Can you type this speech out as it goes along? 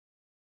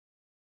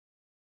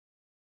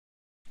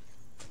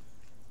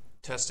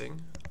Testing.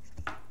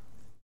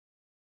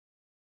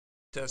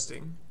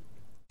 Testing.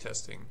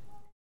 Testing.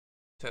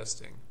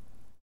 Testing.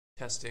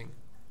 Testing.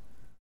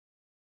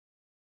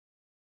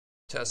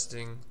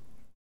 Testing.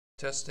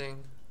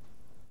 Testing.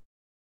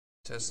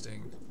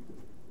 Testing.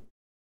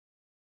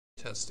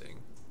 Testing.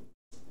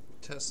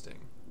 Testing.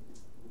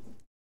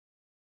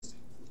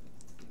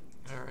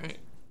 All right.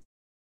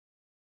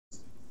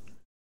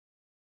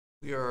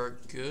 We are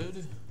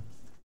good.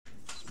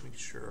 Let's make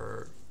sure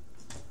our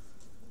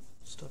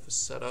stuff is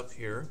set up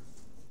here.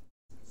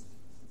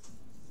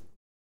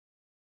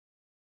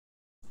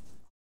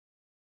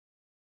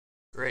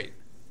 Great.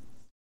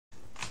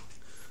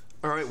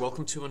 All right,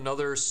 welcome to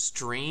another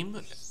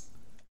stream.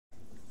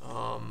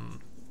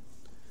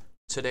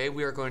 Today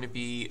we are going to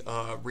be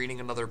reading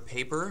another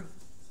paper.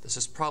 This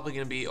is probably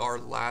going to be our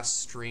last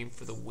stream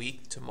for the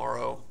week.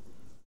 Tomorrow,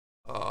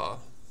 gonna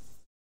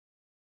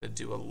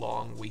do a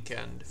long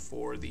weekend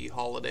for the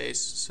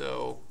holidays,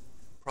 so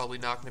probably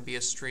not going to be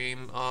a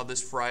stream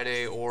this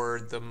Friday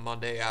or the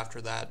Monday after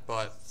that,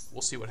 but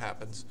we'll see what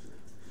happens.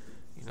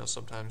 You know,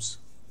 sometimes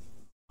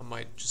I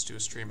might just do a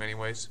stream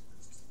anyways.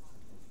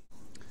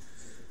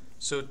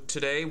 So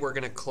today we're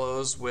going to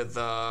close with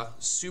a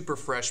super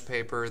fresh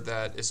paper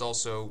that is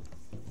also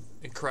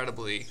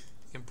incredibly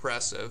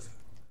impressive.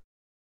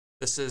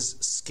 This is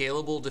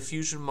Scalable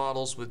Diffusion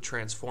Models with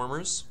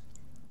Transformers.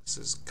 This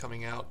is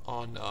coming out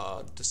on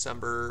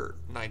December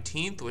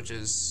 19th, which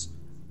is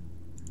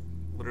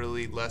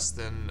literally less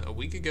than a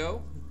week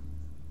ago.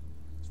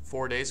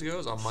 4 days ago, it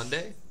was on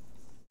Monday.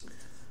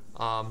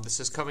 This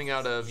is coming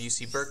out of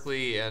UC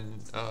Berkeley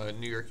and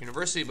New York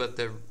University, but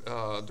the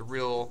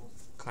real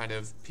kind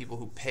of people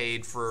who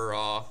paid for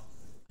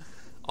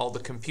all the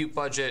compute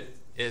budget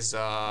is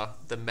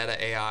the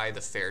Meta AI,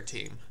 the FAIR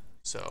team.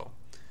 So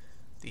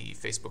the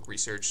Facebook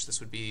research, this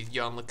would be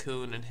Jan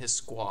LeCun and his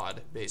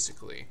squad,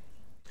 basically.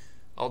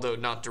 Although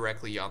not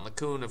directly Jan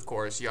LeCun, of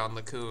course. Jan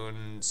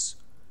LeCun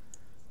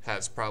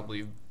has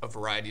probably a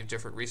variety of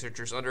different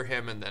researchers under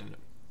him, and then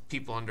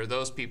people under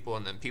those people,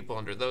 and then people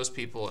under those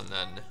people, and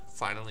then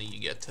finally you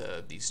get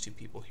to these two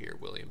people here,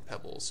 William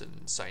Pebbles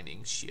and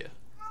Saining Xie.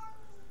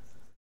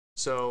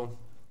 So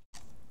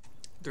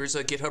there's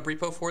a GitHub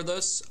repo for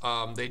this.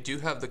 They do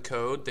have the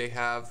code. They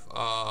have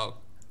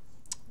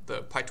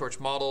the PyTorch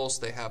models.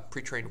 They have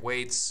pre-trained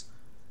weights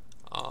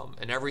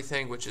and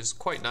everything, which is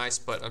quite nice.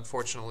 But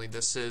unfortunately,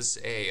 this is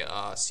a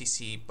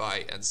CC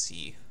by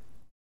NC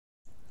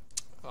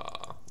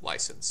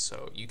license,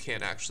 so you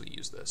can't actually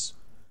use this.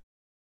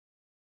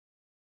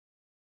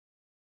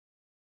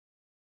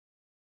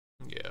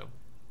 Yeah.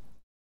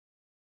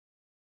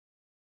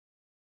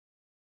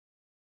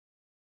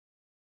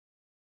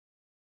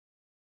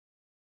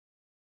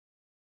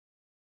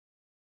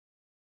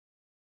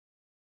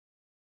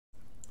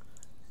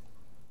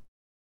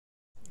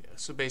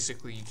 So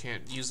basically, you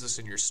can't use this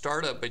in your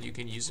startup, but you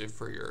can use it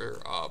for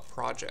your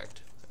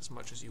project as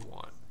much as you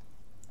want.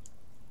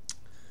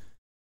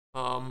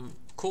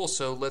 Cool,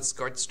 so let's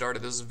get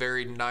started. This is a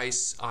very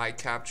nice,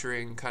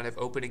 eye-capturing kind of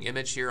opening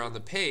image here on the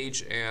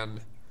page, and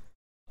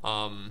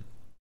kind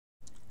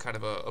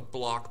of a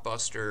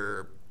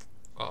blockbuster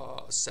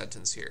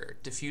sentence here.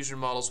 Diffusion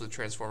models with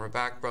transformer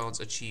backbones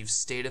achieve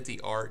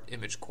state-of-the-art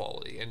image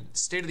quality. And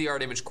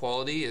state-of-the-art image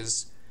quality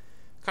is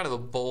kind of a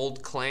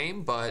bold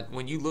claim, but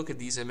when you look at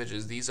these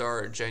images, these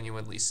are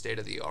genuinely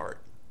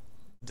state-of-the-art.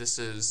 This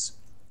is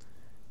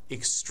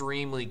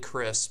extremely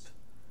crisp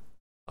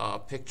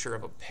picture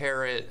of a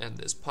parrot and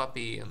this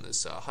puppy and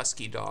this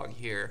husky dog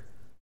here.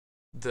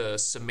 The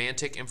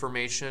semantic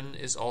information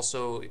is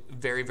also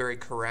very, very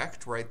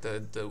correct, right?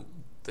 The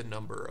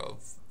number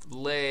of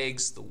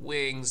legs, the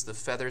wings, the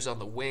feathers on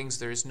the wings.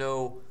 There's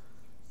no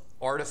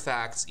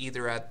artifacts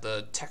either at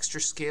the texture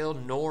scale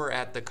nor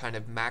at the kind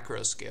of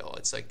macro scale.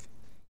 It's like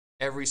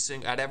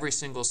at every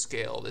single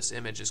scale, this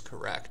image is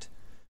correct.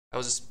 I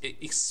was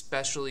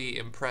especially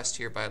impressed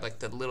here by like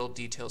the little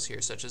details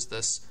here, such as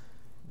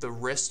the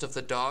wrist of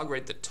the dog,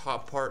 right? The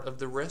top part of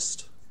the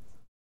wrist.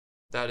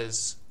 That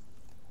is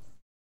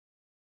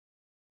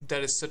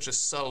such a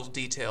subtle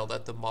detail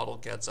that the model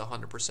gets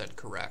 100%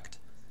 correct.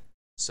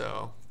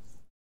 So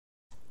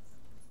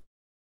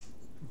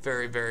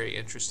very, very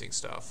interesting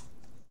stuff.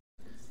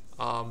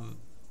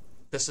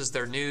 This is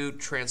their new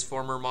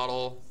transformer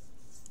model,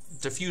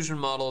 diffusion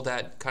model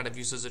that kind of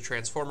uses a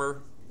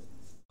transformer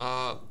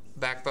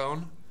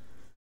backbone.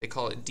 They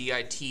call it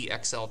DiT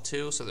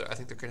XL2, so I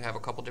think they're going to have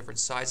a couple different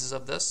sizes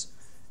of this.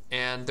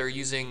 And they're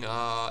using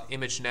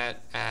ImageNet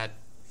at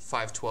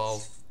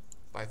 512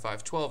 by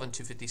 512 and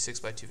 256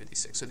 by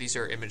 256. So these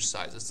are image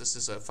sizes. This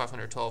is a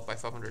 512 by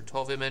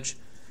 512 image,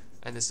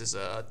 and this is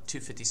a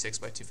 256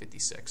 by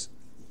 256.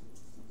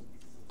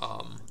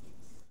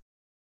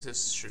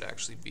 This should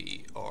actually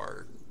be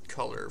our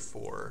color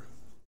for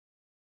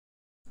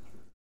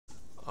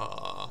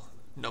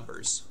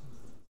numbers.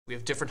 We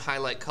have different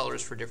highlight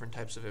colors for different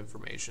types of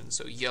information.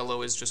 So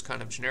yellow is just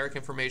kind of generic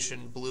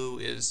information, blue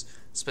is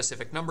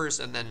specific numbers,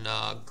 and then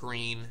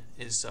green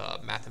is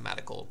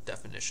mathematical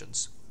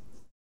definitions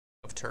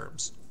of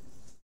terms.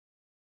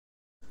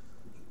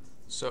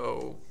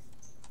 So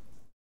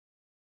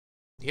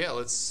yeah,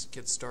 let's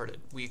get started.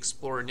 We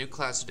explore a new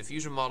class of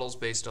diffusion models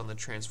based on the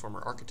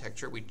transformer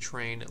architecture. We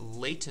train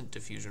latent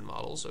diffusion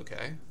models,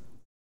 okay?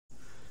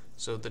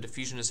 So the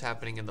diffusion is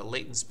happening in the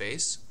latent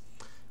space,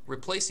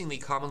 replacing the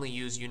commonly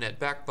used U-Net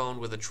backbone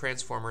with a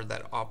transformer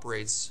that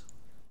operates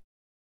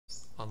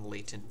on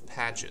latent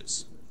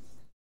patches.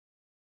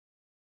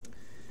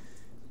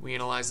 We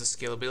analyze the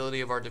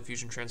scalability of our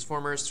diffusion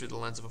transformers through the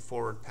lens of a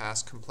forward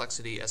pass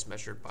complexity as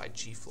measured by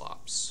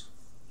G-flops.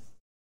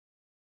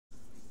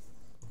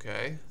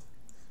 Okay.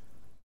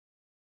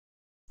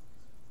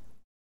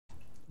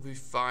 We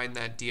find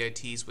that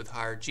DiTs with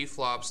higher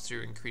G-flops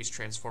through increased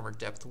transformer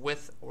depth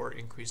width or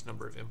increased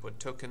number of input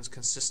tokens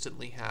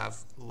consistently have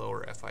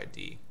lower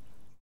FID.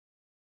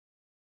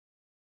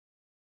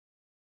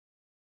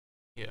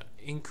 Yeah,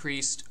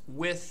 increased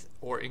width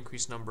or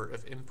increased number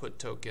of input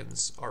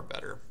tokens are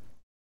better.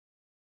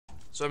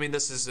 So I mean,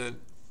 this isn't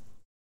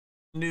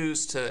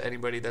news to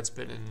anybody that's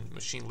been in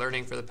machine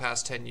learning for the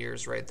past 10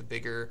 years, right? The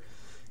bigger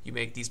you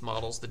make these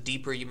models, the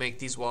deeper you make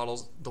these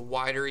models, the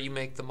wider you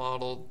make the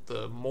model,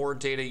 the more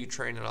data you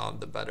train it on,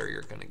 the better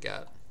you're going to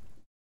get.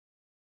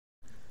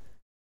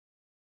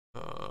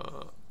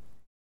 Our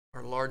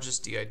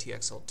largest DiT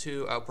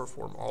XL2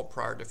 outperform all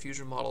prior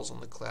diffusion models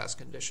on the class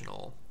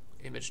conditional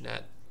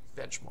ImageNet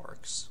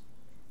benchmarks.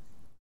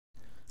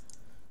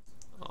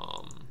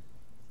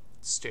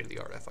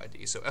 State-of-the-art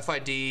FID. So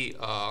FID,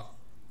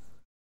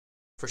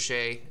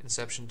 Frechet,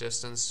 inception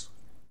distance,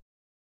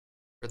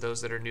 for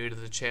those that are new to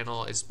the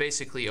channel, is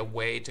basically a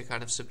way to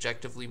kind of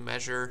subjectively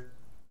measure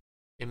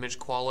image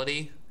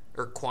quality,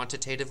 or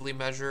quantitatively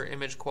measure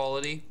image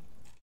quality.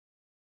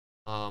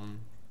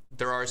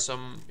 There are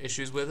some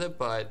issues with it,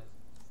 but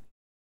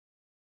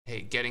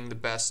hey, getting the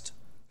best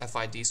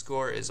FID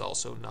score is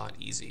also not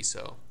easy,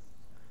 so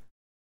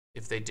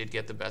if they did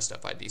get the best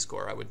FID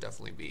score, I would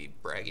definitely be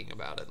bragging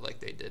about it like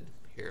they did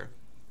here.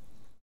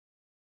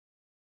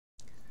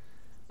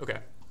 Okay.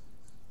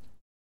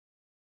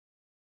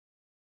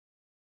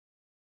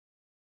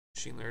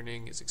 Machine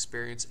learning is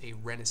experiencing a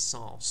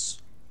renaissance.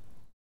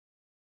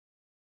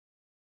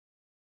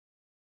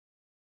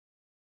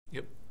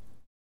 Yep.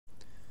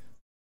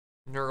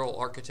 Neural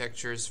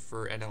architectures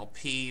for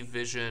NLP,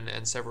 vision,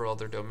 and several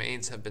other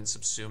domains have been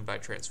subsumed by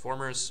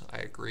transformers. I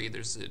agree,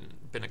 there's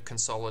been a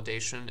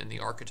consolidation in the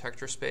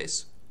architecture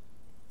space.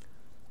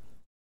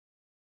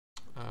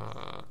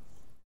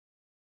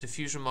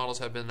 Diffusion models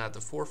have been at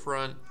the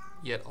forefront,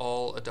 yet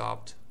all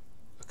adopt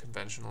a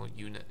conventional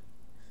unit.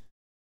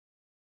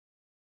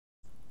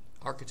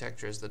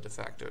 Architecture is the de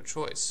facto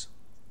choice.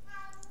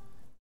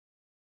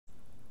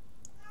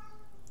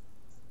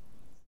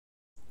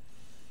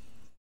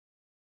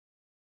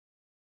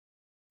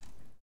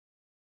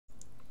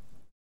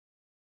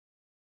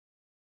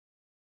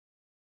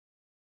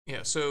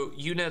 Yeah, so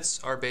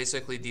U-Nets are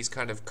basically these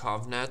kind of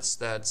convnets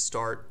that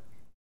start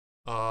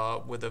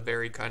with a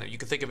very kind of, you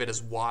can think of it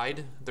as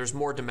wide. There's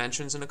more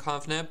dimensions in a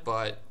convnet,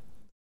 but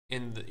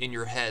in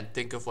your head,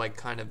 think of like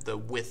kind of the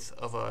width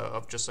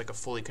of just like a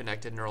fully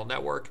connected neural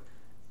network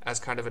as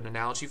kind of an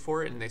analogy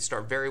for it. And they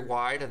start very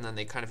wide, and then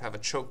they kind of have a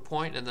choke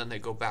point, and then they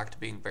go back to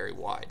being very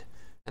wide.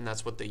 And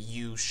that's what the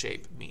U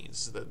shape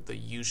means, the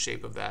U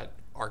shape of that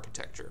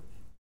architecture.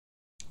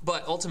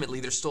 But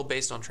ultimately, they're still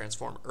based on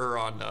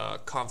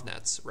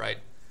convnets, right?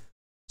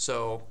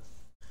 So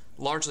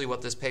largely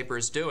what this paper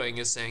is doing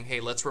is saying, hey,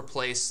 let's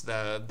replace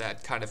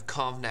that kind of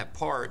convnet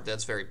part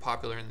that's very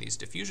popular in these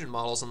diffusion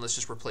models, and let's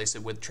just replace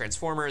it with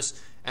transformers.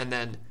 And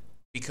then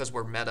because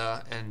we're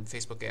Meta and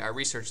Facebook AI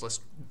research, let's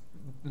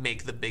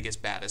make the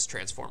biggest, baddest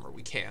transformer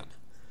we can.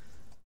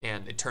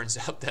 And it turns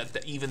out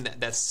that even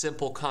that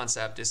simple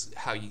concept is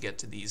how you get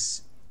to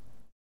these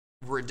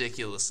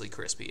ridiculously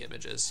crispy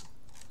images.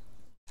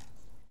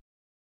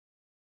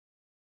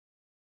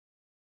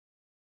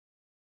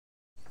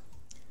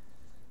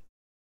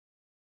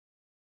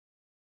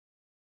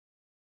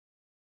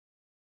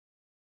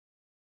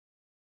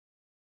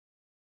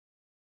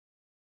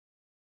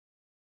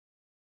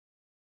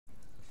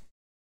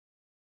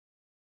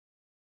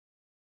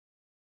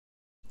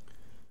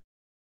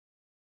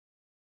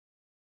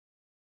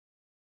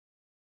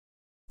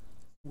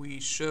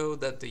 We show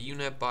that the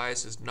U-Net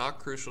bias is not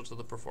crucial to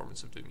the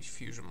performance of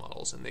diffusion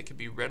models, and they can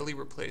be readily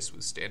replaced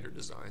with standard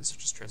designs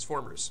such as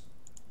transformers.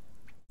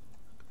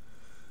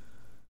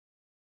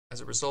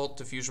 As a result,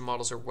 diffusion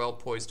models are well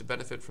poised to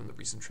benefit from the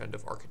recent trend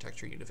of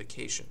architecture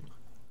unification.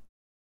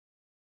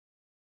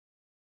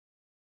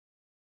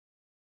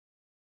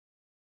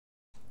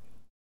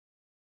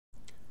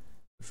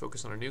 We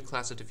focus on a new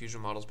class of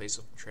diffusion models based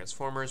on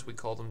transformers. We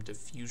call them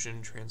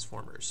diffusion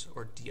transformers,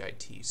 or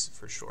DiTs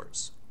for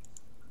shorts.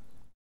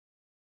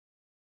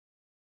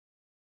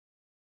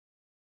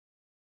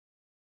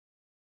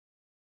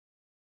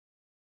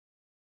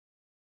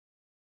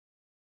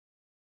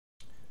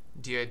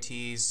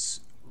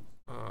 DiTs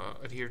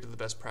adhere to the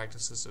best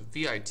practices of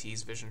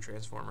ViTs, vision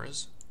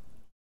transformers.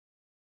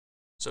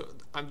 So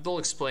they'll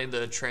explain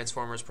the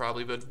transformers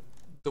probably, but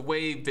the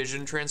way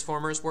vision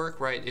transformers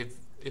work, right?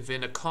 if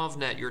in a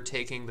convnet you're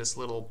taking this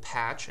little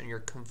patch and you're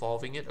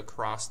convolving it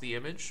across the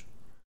image,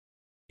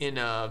 in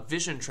a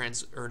vision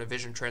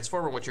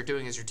transformer, what you're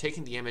doing is you're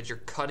taking the image, you're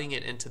cutting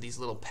it into these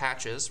little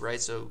patches, right?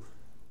 So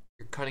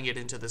you're cutting it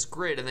into this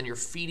grid, and then you're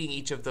feeding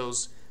each of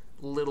those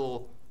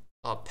little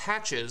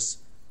patches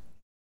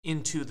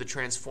into the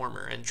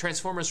transformer. And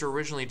transformers were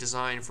originally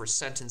designed for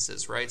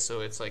sentences, right?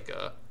 So it's like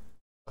a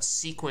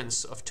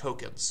sequence of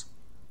tokens.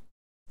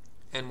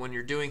 And when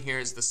you're doing here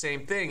is the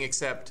same thing,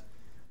 except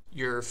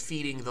you're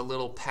feeding the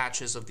little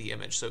patches of the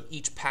image. So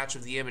each patch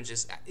of the image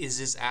is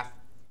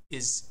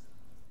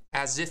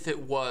as if it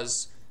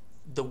was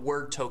the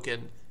word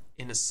token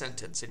in a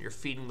sentence, and you're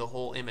feeding the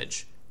whole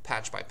image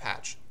patch by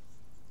patch.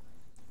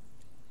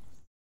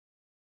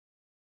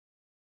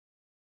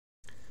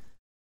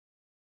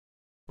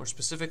 More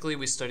specifically,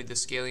 we studied the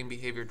scaling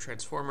behavior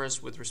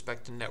transformers with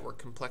respect to network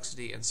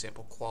complexity and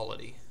sample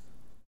quality.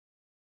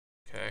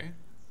 Okay.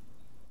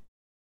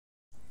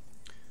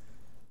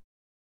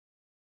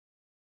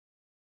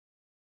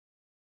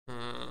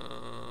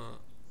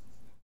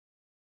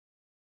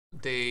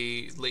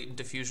 They latent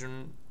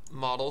diffusion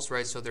models,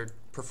 right? So they're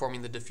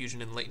performing the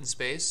diffusion in latent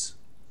space.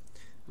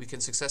 We can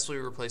successfully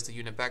replace the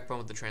unit backbone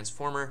with the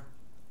transformer.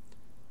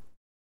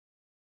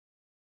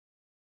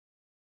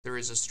 There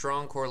is a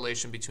strong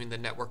correlation between the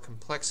network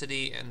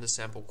complexity and the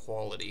sample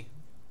quality.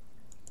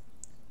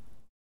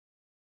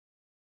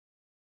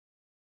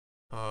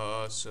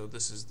 So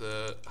this is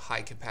the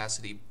high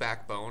capacity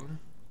backbone,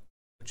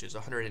 which is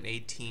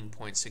 118.6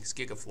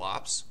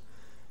 gigaflops,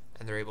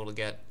 and they're able to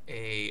get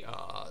a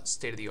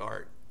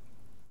state-of-the-art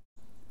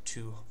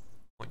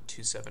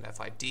 2.27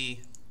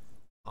 FID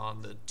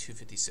on the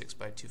 256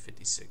 by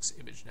 256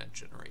 ImageNet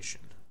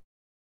generation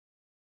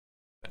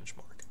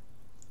benchmark.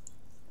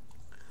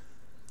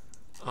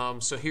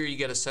 So here you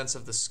get a sense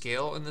of the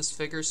scale in this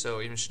figure. So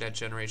ImageNet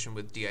generation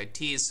with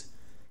DiTs.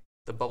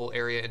 The bubble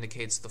area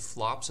indicates the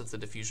flops of the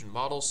diffusion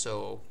model.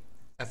 So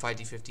FID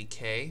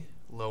 50K,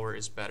 lower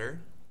is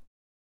better.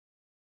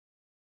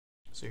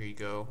 So here you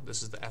go.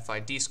 This is the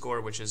FID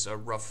score, which is a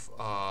rough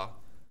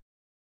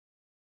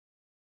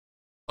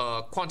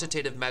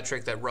quantitative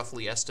metric that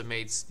roughly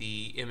estimates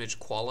the image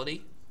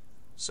quality.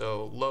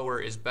 So lower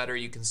is better.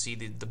 You can see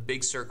the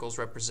big circles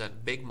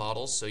represent big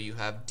models. So you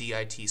have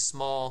DiT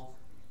small,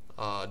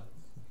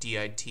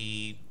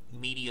 DiT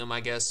medium,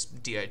 I guess,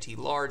 DiT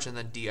large, and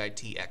then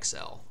DiT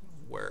XL,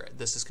 where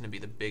this is going to be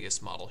the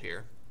biggest model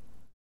here.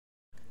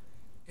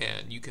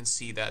 And you can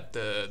see that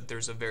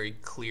there's a very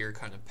clear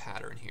kind of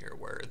pattern here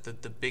where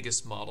the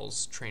biggest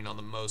models train on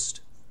the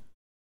most.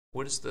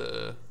 What is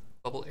the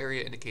bubble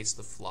area? Indicates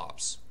the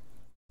flops.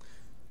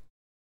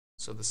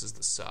 So this is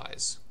the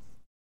size.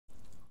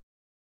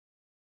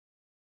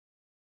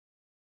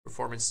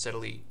 Performance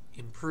steadily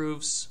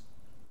improves.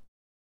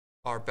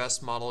 Our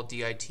best model,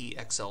 DiT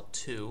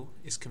XL2,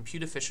 is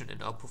compute efficient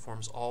and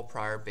outperforms all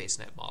prior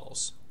BaseNet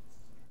models.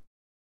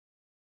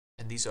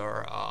 And these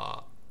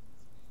are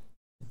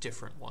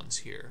different ones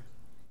here.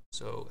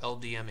 So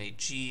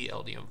LDM8G,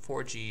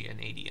 LDM4G, and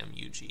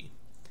ADM-UG.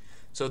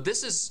 So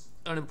this is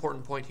an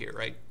important point here,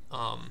 right?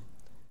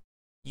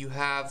 You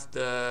have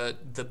the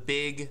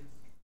big,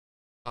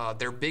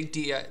 their big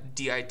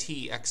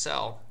DiT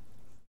XL,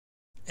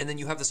 and then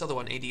you have this other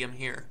one, ADM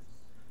here.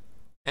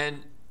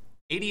 And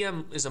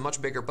ADM is a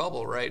much bigger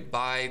bubble, right?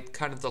 By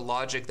kind of the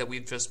logic that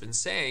we've just been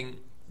saying,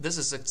 this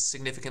is a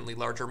significantly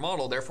larger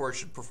model, therefore it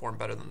should perform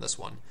better than this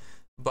one.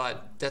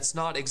 But that's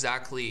not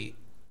exactly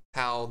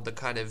how the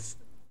kind of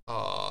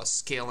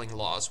scaling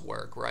laws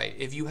work, right?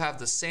 If you have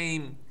the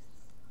same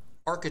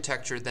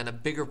architecture, then a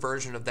bigger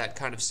version of that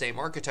kind of same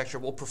architecture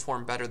will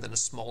perform better than a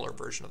smaller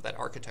version of that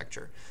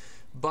architecture.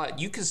 But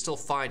you can still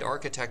find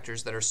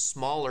architectures that are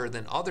smaller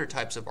than other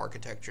types of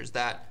architectures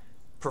that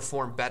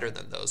perform better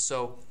than those.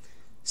 So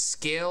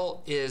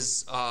scale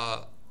is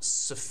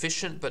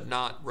sufficient but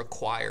not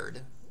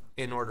required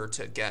in order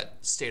to get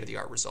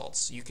state-of-the-art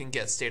results. You can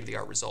get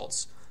state-of-the-art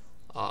results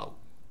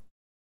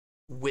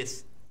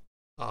with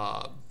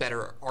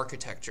better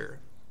architecture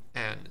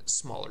and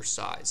smaller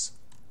size.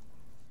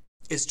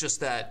 It's just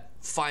that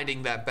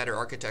finding that better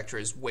architecture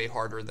is way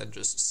harder than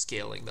just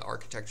scaling the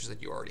architectures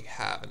that you already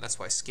have, and that's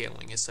why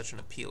scaling is such an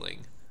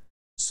appealing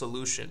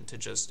solution to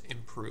just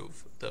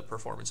improve the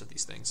performance of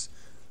these things.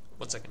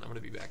 1 second, I'm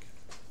going to be back.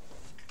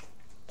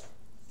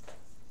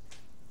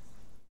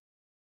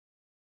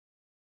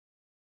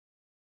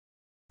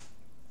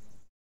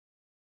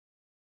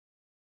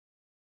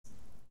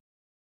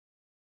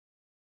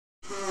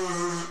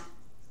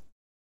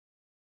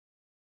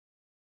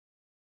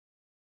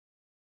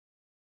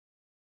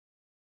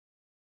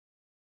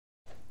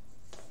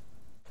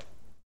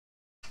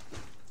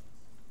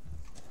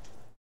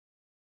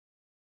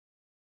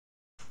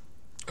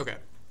 Okay,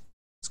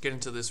 let's get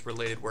into this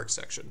related work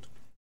section.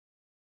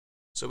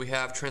 So we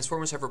have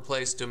transformers have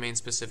replaced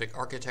domain-specific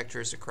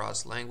architectures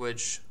across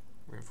language,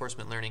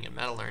 reinforcement learning, and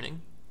meta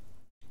learning.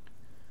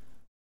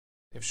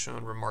 They've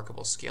shown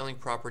remarkable scaling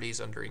properties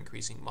under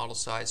increasing model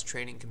size,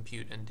 training,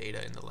 compute, and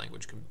data in the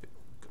language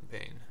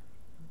domain.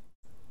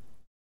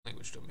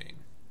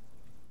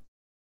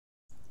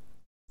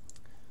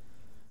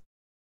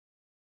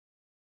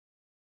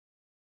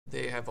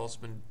 They have also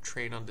been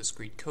trained on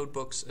discrete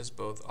codebooks as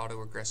both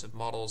autoregressive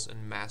models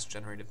and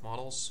mass-generative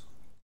models.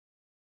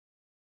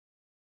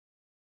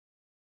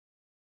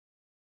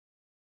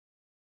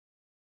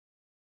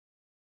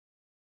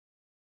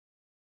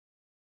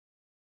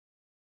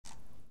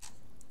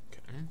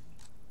 Okay.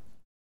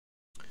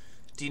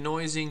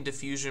 Denoising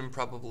diffusion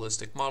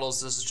probabilistic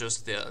models. This is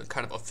just the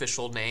kind of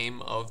official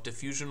name of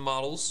diffusion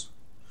models.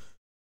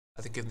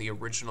 I think in the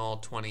original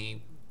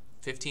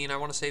 2015, I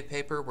want to say,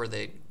 paper where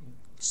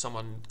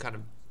someone kind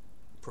of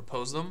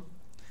proposed them.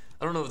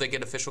 I don't know if they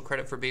get official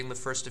credit for being the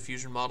first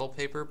diffusion model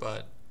paper,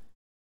 but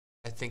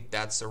I think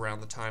that's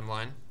around the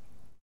timeline.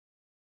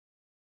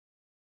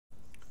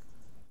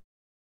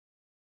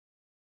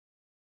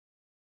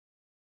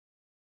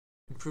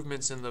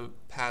 Improvements in the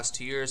past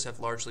 2 years have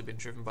largely been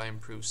driven by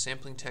improved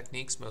sampling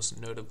techniques, most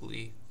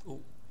notably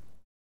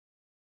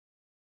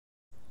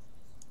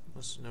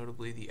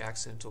the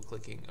accidental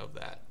clicking of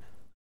that.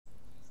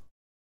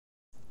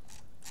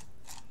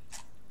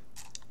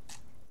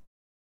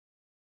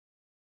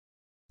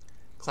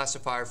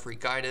 Classifier-free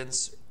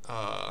guidance,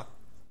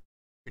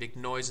 predict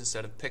noise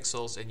instead of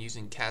pixels, and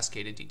using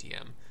cascaded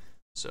DTM.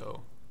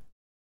 So,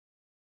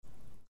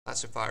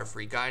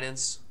 classifier-free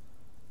guidance.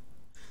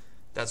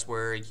 That's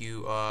where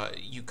you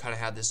kind of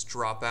had this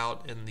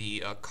dropout in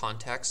the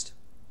context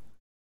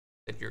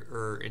that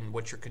in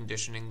what you're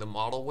conditioning the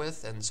model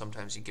with, and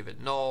sometimes you give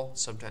it null,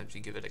 sometimes you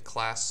give it a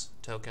class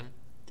token.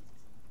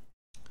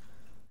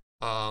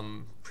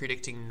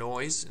 Predicting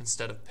noise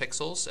instead of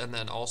pixels, and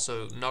then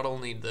also not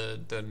only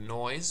the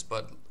noise,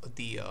 but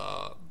the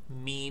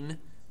mean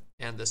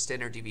and the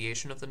standard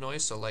deviation of the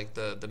noise, so like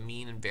the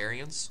mean and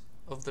variance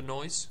of the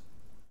noise.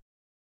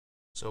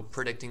 So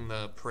predicting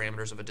the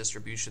parameters of a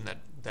distribution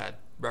that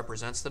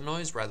represents the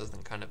noise rather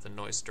than kind of the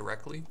noise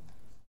directly.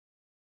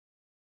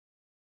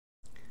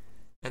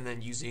 And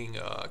then using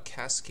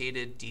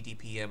cascaded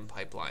DDPM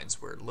pipelines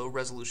where low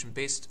resolution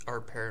based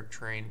are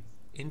trained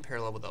in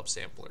parallel with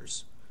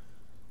upsamplers.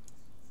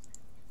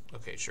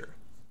 Okay, sure.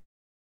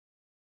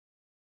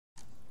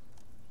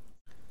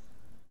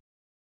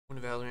 When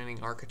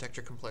evaluating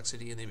architecture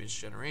complexity in image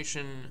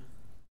generation,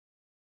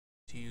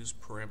 to use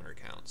parameter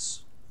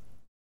counts.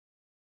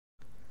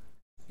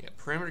 Yeah,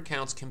 parameter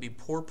counts can be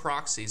poor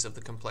proxies of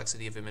the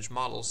complexity of image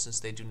models since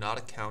they do not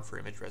account for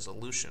image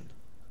resolution.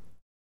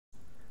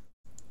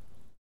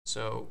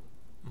 So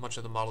much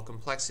of the model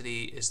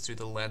complexity is through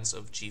the lens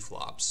of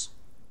G-flops.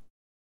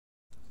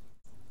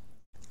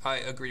 I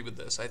agree with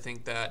this. I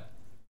think that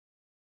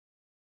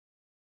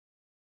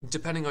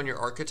depending on your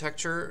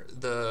architecture,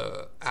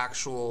 the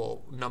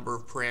actual number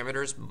of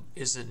parameters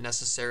isn't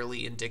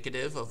necessarily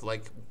indicative of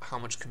like how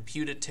much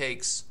compute it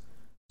takes.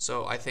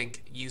 So I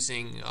think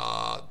using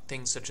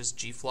things such as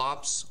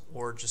G-flops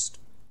or just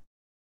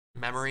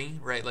memory,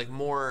 right? Like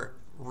more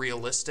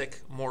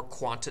realistic, not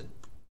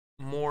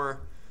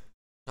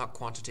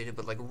quantitative,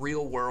 but like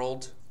real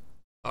world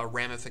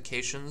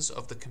ramifications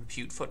of the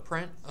compute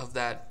footprint of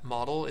that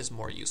model is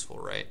more useful,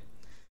 right?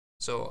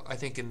 So I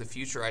think in the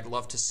future, I'd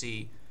love to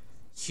see,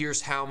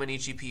 here's how many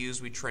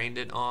GPUs we trained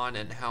it on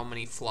and how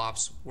many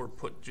flops were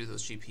put through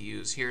those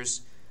GPUs.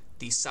 Here's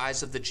the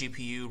size of the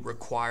GPU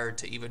required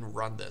to even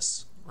run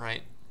this,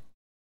 right?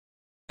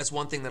 That's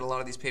one thing that a lot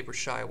of these papers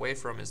shy away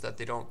from, is that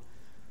they don't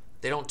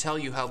tell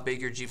you how big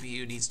your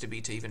GPU needs to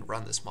be to even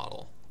run this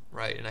model,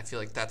 right? And I feel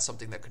like that's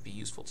something that could be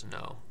useful to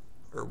know,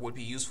 or would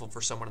be useful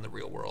for someone in the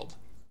real world.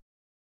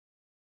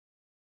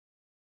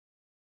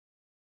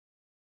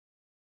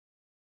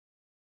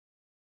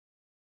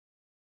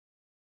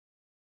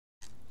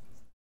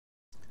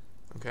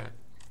 Okay.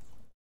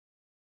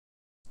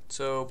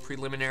 So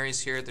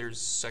preliminaries here, there's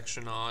a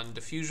section on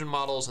diffusion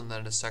models and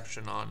then a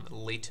section on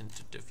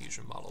latent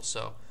diffusion models.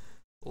 So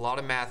a lot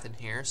of math in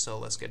here, so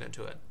let's get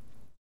into it.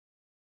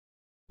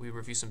 We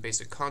review some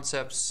basic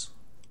concepts.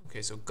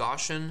 Okay, so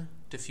Gaussian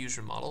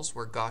diffusion models,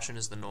 where Gaussian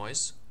is the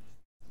noise.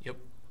 Yep.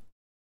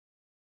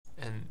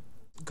 And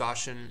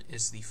Gaussian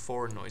is the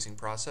forward noising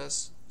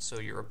process. So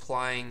you're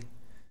applying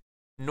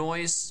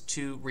noise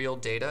to real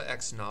data,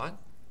 x naught.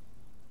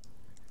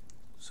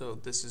 So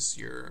this is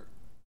your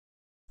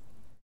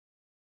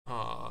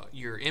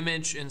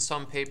image in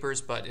some papers,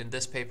 but in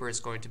this paper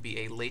it's going to be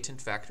a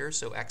latent vector,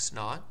 so x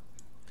naught.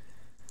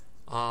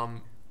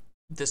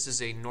 This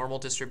is a normal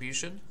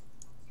distribution.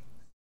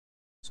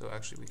 So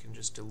actually we can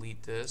just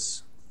delete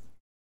this.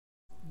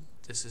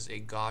 This is a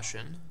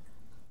Gaussian.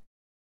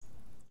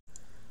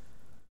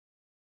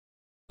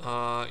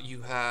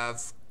 You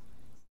have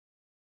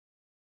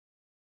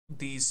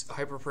these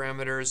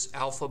hyperparameters,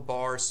 alpha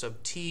bar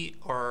sub t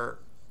are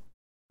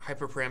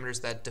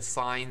hyperparameters that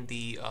define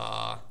the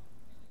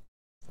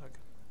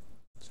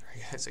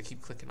sorry guys, I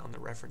keep clicking on the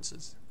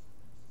references.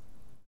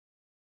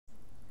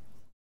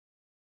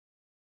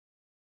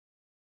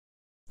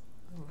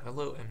 Oh,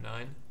 hello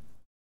M9.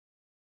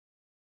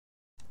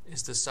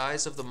 Is the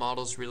size of the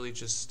models really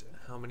just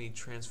how many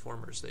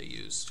transformers they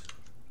used?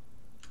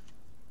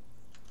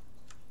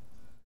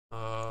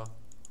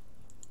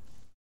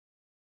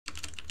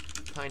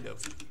 Kind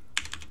of.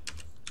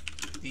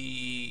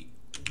 The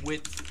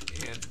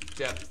width and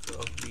depth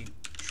of the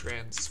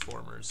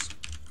transformers.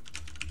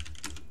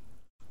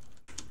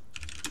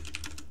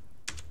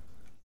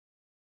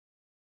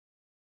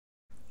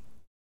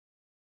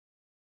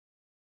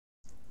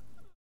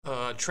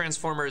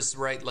 Transformers,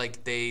 right,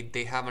 like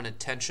they have an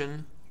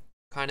attention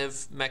kind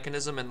of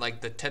mechanism, and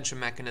like the tension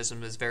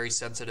mechanism is very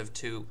sensitive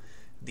to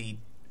the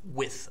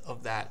width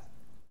of that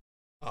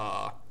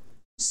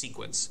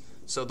sequence.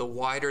 So the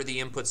wider the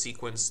input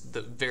sequence,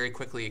 the very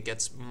quickly it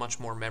gets much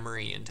more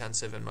memory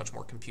intensive and much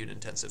more compute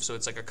intensive. So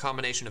it's like a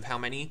combination of how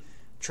many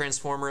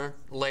transformer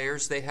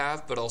layers they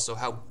have, but also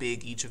how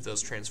big each of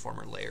those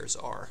transformer layers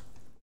are.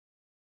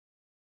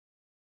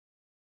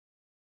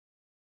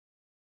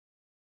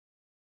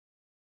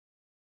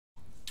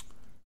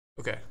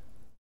 Okay.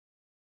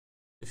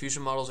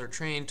 Diffusion models are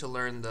trained to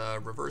learn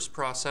the reverse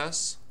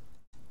process.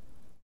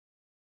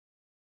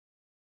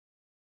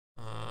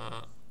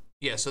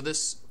 Yeah, so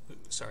this,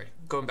 sorry,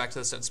 going back to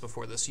the sentence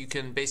before this, you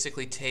can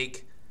basically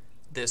take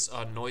this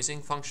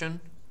noising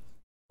function,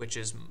 which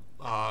is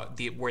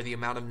where the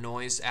amount of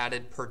noise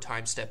added per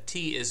time step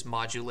t is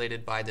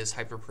modulated by this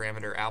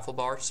hyperparameter alpha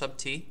bar sub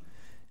t,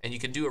 and you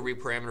can do a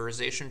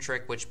reparameterization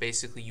trick, which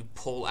basically you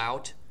pull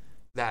out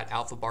that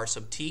alpha bar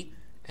sub t,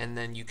 and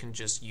then you can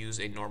just use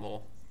a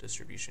normal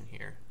distribution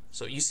here.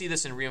 So you see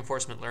this in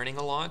reinforcement learning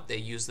a lot. They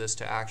use this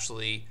to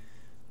actually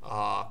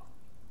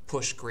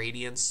push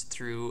gradients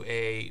through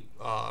a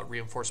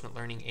reinforcement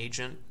learning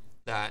agent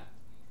that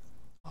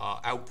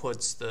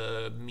outputs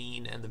the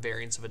mean and the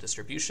variance of a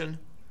distribution.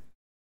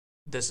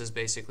 This is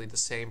basically the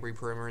same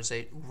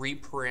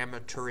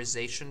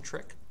reparameterization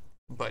trick,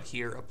 but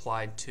here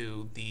applied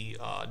to the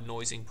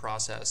noising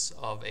process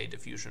of a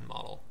diffusion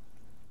model.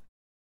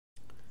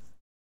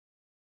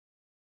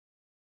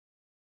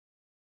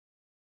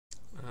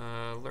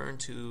 Learn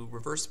to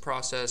reverse the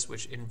process,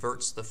 which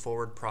inverts the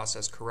forward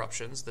process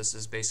corruptions. This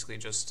is basically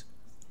just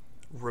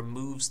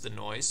removes the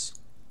noise.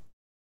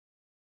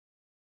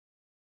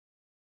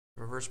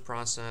 Reverse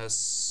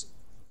process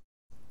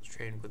is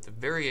trained with the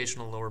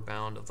variational lower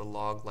bound of the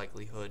log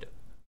likelihood.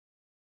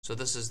 So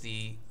this is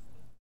the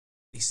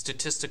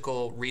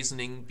statistical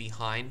reasoning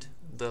behind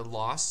the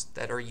loss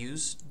that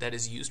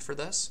is used for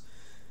this,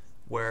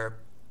 where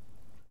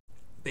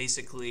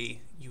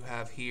basically you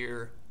have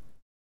here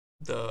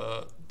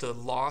the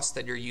loss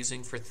that you're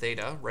using for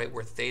theta, right,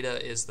 where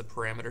theta is the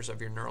parameters of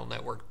your neural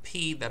network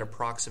p that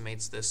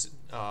approximates this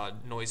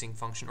noising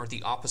function, or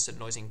the opposite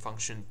noising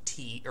function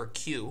t or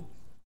q,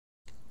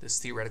 this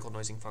theoretical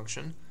noising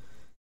function.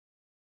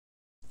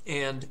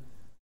 And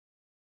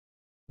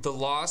the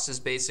loss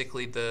is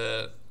basically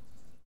the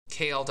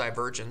KL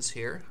divergence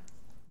here.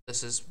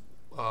 This is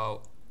a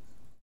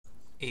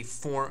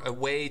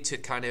way to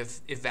kind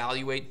of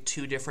evaluate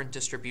two different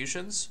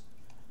distributions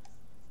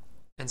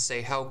and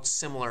say how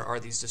similar are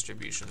these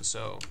distributions.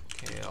 So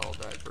KL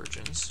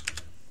divergence.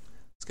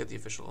 Let's get the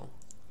official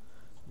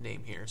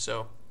name here.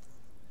 So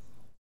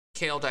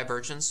KL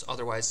divergence,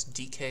 otherwise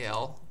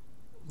DKL,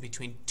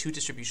 between two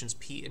distributions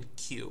P and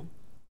Q,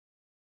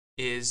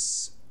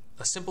 is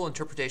a simple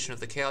interpretation of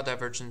the KL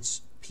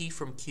divergence P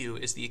from Q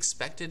is the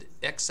expected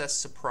excess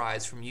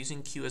surprise from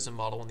using Q as a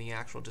model when the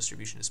actual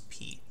distribution is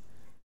P.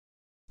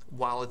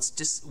 While it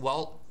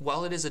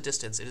is a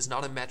distance, it is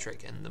not a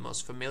metric and the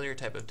most familiar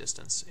type of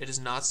distance. It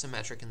is not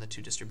symmetric in the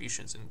two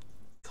distributions, in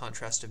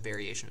contrast to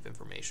variation of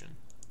information.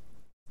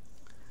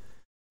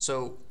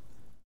 So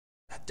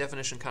that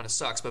definition kind of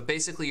sucks, but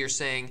basically you're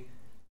saying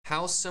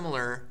how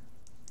similar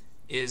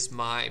is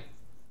my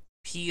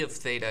P of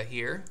theta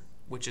here,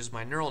 which is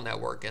my neural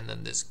network, and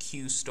then this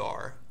Q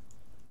star,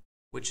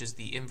 which is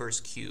the inverse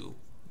Q,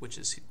 which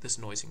is this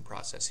noising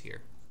process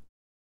here.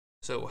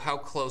 So how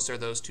close are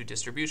those two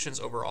distributions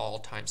over all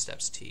time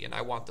steps t? And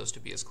I want those to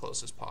be as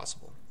close as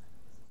possible.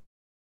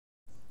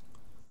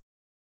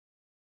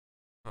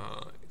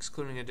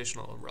 Excluding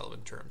additional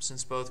irrelevant terms.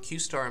 Since both Q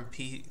star and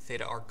P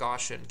theta are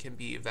Gaussian, can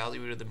be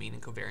evaluated the mean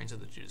and covariance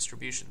of the two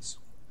distributions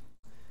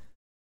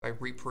by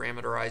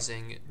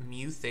reparameterizing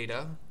mu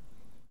theta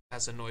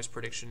as a noise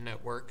prediction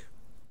network,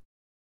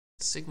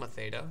 sigma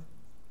theta,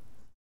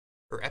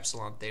 or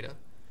epsilon theta.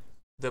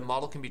 The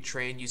model can be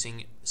trained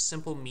using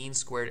simple mean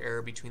squared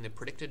error between the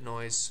predicted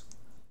noise,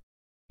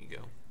 here you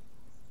go,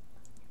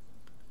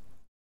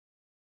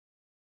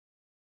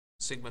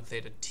 sigma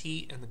theta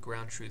t, and the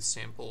ground truth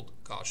sampled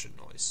Gaussian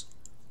noise.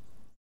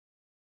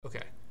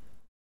 Okay,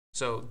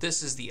 so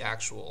this is the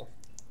actual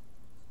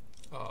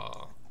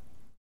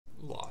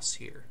loss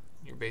here.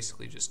 You're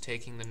basically just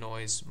taking the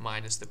noise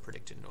minus the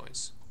predicted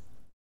noise.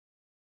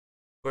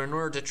 But in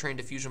order to train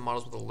diffusion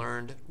models with a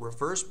learned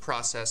reverse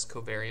process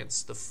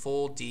covariance, the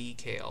full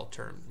DKL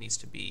term needs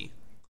to be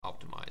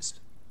optimized.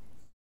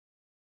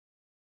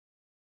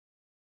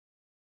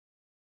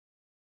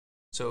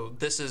 So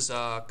this is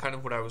kind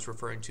of what I was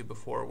referring to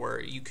before,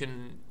 where you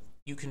can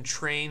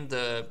train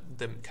the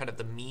kind of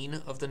the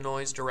mean of the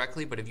noise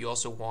directly, but if you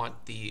also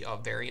want the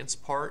variance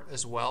part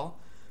as well,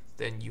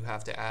 then you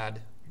have to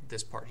add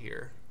this part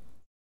here,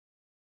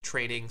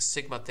 training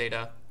sigma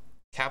theta,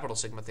 capital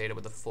sigma theta,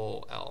 with a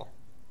full L.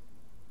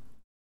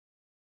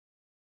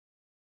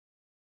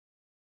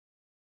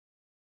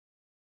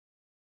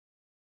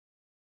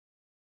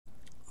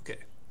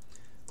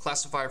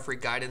 classifier-free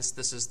guidance,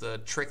 this is the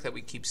trick that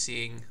we keep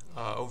seeing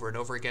over and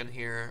over again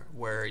here,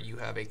 where you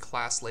have a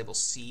class label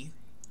C,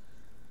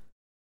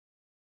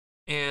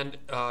 and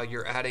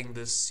you're adding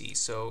this C.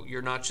 So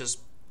you're not just,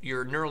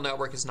 your neural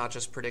network is not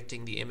just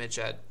predicting the image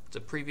at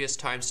the previous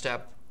time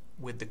step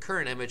with the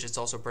current image, it's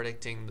also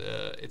predicting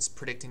the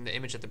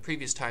image at the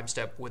previous time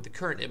step with the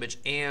current image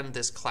and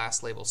this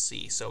class label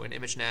C. So in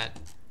ImageNet,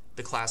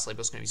 the class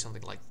label is going to be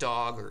something like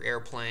dog or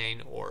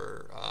airplane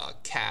or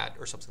cat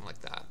or something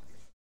like that.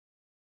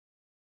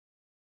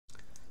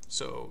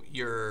 So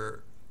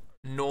your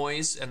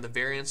noise and the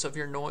variance of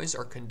your noise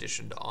are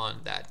conditioned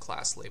on that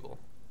class label.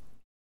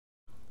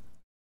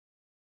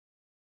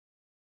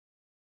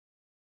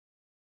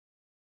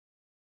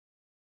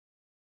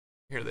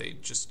 Here they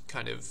just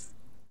kind of,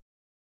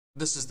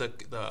 this is the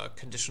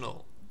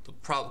conditional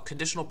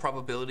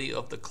probability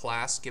of the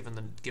class given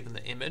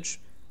the image,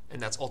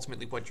 and that's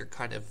ultimately what you're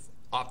kind of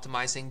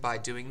optimizing by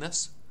doing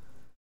this.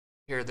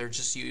 Here they're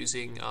just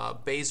using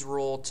Bayes'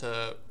 rule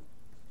to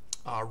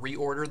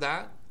reorder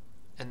that,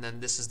 and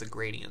then this is the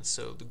gradient.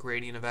 So the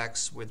gradient of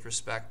x with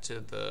respect to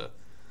the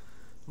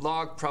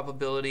log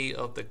probability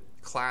of the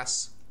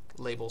class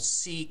label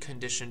C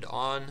conditioned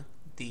on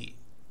the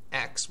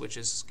x, which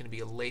is going to be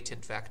a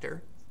latent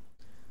vector,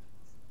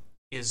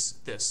 is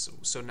this.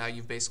 So now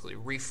you've basically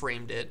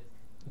reframed it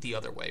the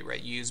other way,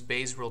 right? You use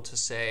Bayes' rule to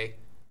say,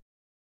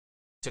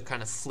 to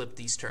kind of flip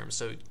these terms.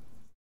 So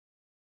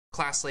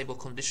class label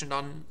conditioned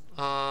on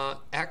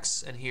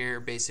x, and here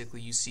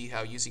basically you see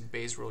how using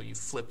Bayes' rule you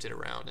flipped it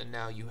around, and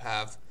now you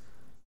have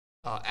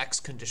x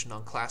conditioned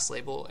on class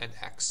label and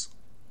x.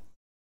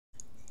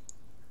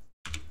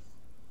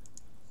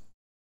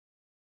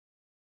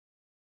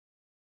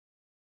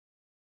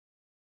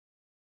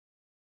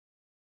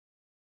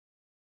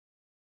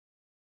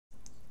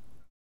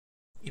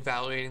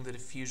 Evaluating the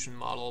diffusion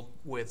model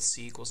with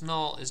C equals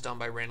null is done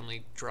by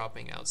randomly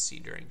dropping out C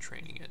during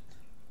training it.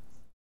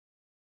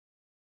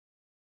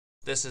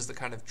 This is the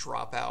kind of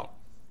dropout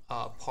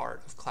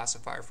part of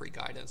classifier-free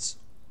guidance.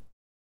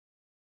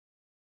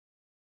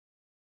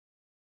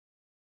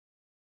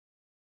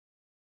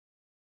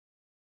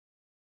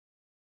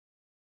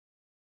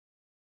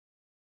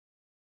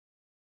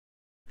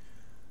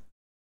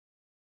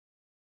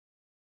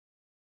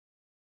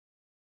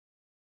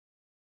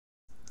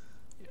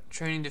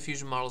 Training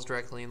diffusion models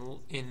directly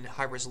in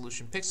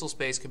high-resolution pixel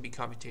space can be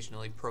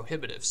computationally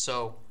prohibitive.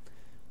 So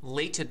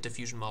latent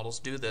diffusion models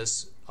do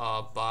this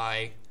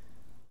by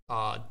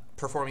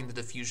performing the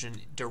diffusion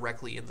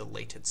directly in the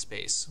latent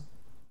space.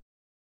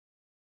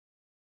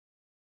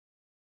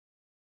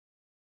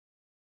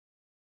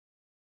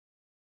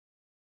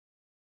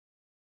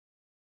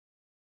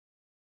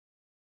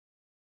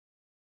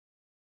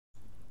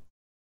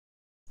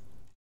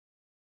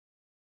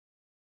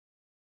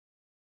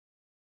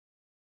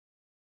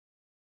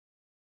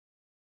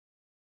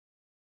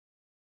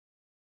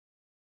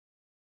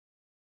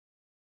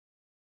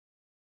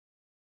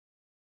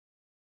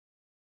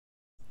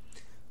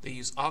 They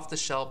use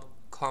off-the-shelf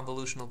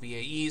convolutional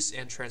VAEs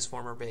and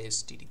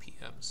transformer-based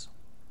DDPMs.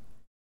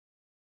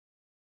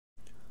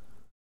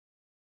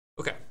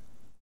 Okay,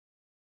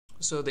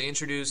 so they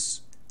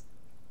introduce,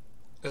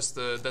 that's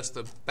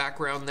the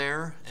background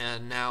there,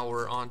 and now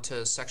we're on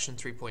to section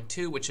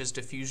 3.2, which is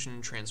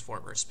diffusion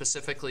transformers,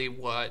 specifically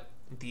what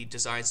the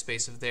design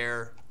space of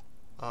their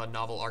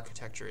novel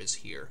architecture is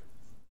here.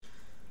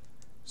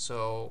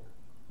 So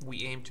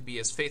we aim to be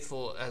as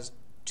faithful as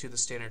to the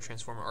standard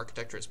transformer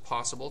architecture as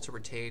possible to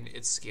retain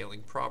its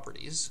scaling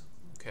properties.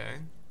 Okay.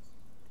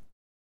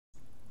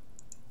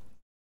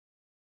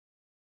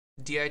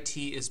 DiT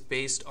is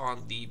based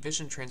on the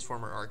vision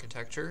transformer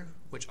architecture,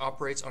 which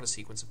operates on a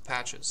sequence of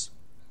patches.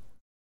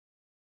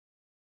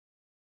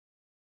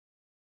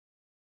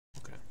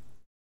 Okay.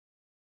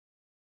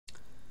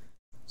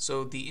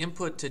 So the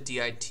input to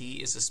DiT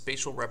is a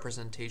spatial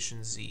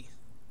representation Z.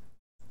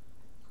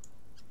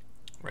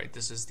 Right,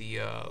 this is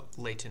the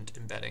latent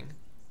embedding.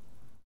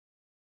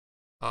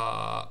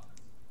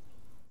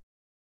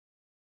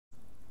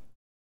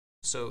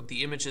 So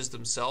the images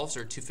themselves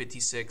are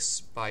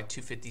 256 by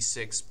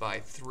 256 by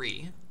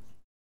 3.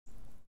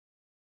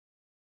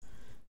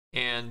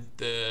 And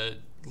the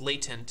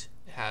latent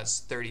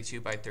has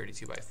 32 by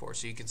 32 by 4.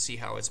 So you can see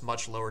how it's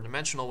much lower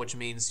dimensional, which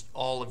means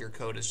all of your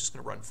code is just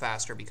going to run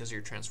faster because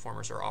your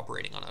transformers are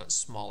operating on a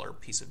smaller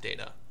piece of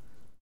data.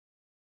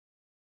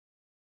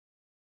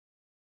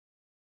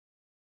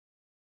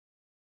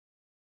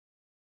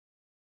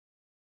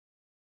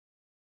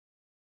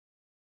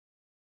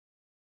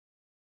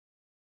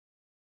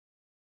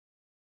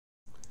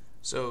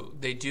 So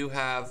they do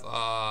have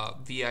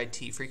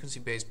VIT,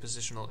 frequency-based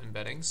positional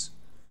embeddings.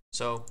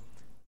 So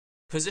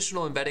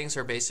positional embeddings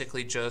are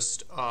basically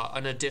just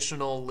an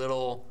additional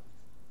little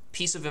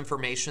piece of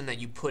information that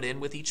you put in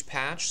with each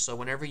patch. So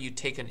whenever you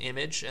take an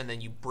image and then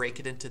you break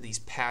it into these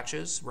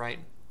patches, right?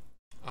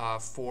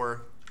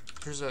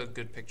 Here's a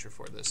good picture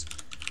for this.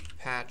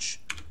 Patch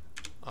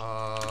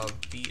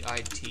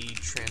VIT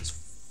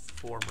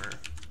transformer.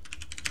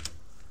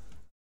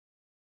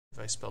 If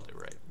I spelled it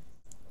right.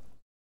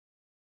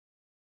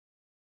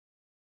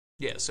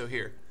 Yeah, so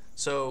here.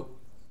 So,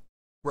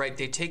 right,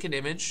 they take an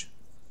image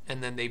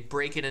and then they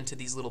break it into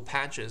these little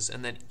patches,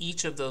 and then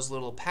each of those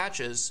little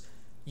patches,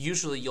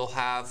 usually you'll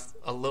have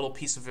a little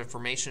piece of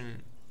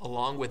information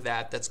along with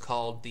that that's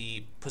called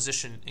the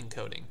position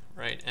encoding,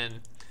 right?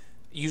 And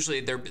usually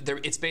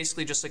it's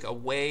basically just like a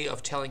way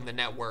of telling the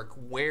network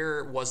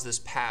where was this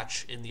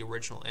patch in the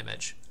original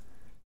image.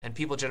 And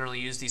people generally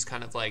use these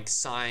kind of like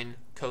sine,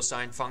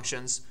 cosine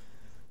functions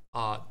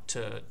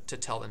to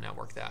tell the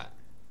network that.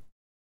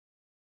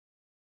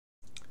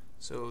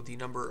 So the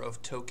number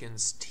of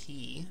tokens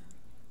T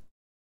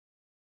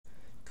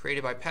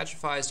created by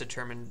Patchify is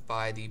determined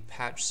by the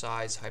patch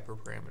size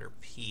hyperparameter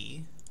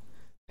P.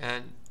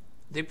 And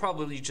they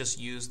probably just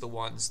use the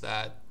ones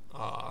that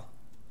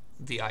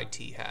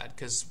DiT had,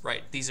 because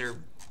right, these are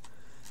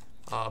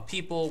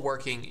people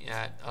working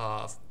at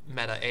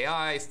Meta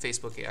AI,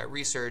 Facebook AI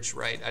Research,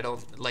 right? I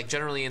don't like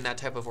generally in that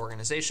type of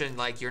organization,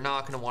 like you're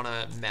not going to want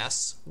to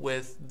mess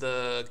with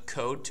the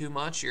code too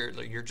much.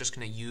 You're just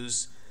going to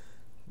use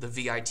the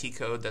DiT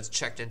code that's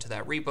checked into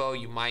that repo.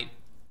 You might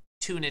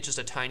tune it just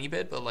a tiny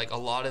bit, but like a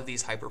lot of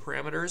these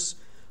hyperparameters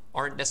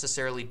aren't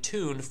necessarily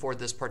tuned for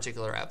this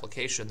particular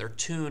application. They're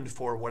tuned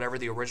for whatever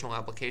the original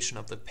application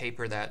of the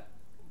paper that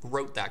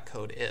wrote that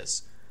code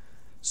is.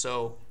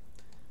 So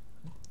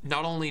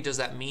not only does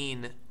that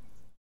mean,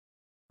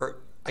 or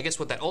I guess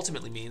what that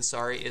ultimately means,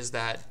 sorry, is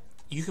that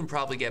you can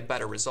probably get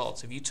better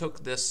results. If you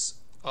took this,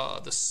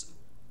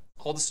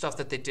 all the stuff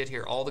that they did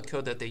here, all the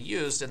code that they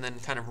used, and then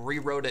kind of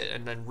rewrote it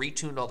and then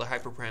retuned all the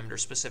hyperparameters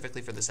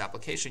specifically for this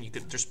application,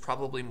 there's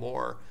probably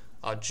more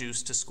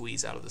juice to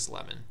squeeze out of this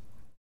lemon.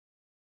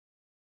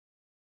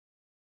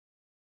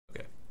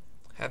 Okay,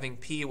 having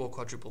P will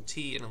quadruple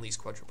T and at least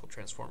quadruple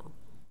transformer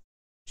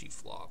G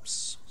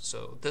flops.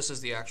 So this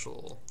is the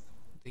actual,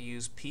 they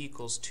use P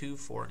equals 2,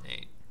 4, and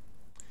 8.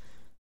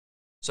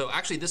 So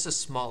actually this is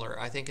smaller.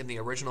 I think in the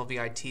original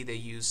DiT they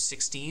used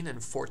 16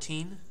 and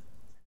 14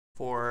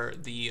 for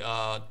the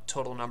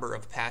total number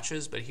of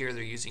patches, but here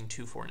they're using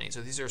 2, 4, and 8.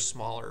 So these are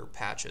smaller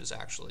patches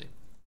actually.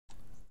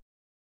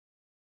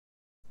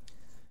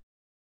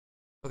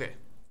 Okay,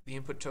 the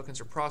input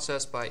tokens are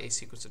processed by a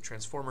sequence of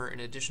transformer.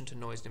 In addition to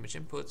noise and image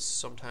inputs,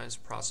 sometimes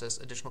process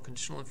additional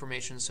conditional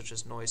information such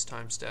as noise,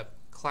 time step,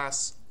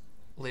 class,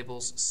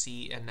 labels,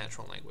 C, and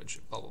natural language,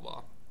 blah, blah,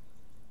 blah.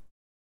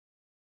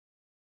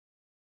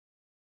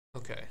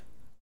 Okay.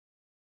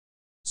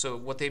 So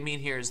what they mean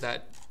here is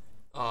that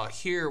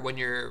here when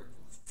you're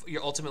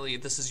ultimately,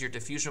 this is your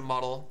diffusion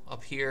model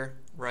up here,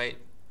 right?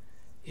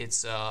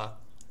 It's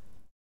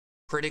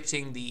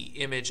predicting the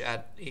image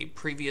at a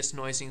previous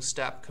noising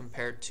step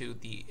compared to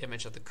the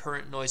image at the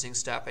current noising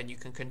step, and you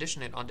can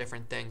condition it on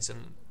different things.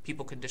 And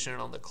people condition it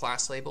on the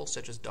class label,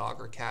 such as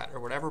dog or cat or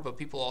whatever, but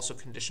people also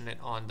condition it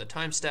on the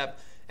time step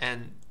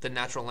and the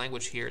natural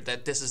language here,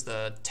 that this is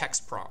the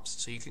text prompts.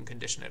 So you can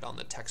condition it on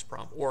the text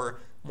prompt, or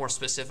more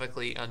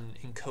specifically, an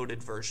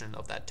encoded version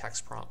of that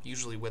text prompt,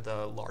 usually with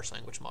a large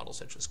language model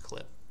such as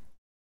CLIP.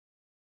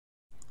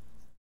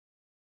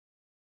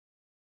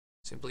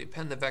 Simply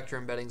append the vector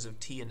embeddings of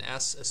T and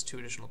S as 2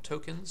 additional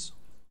tokens.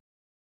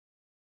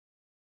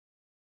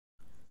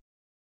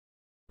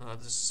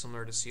 This is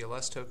similar to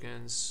CLS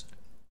tokens.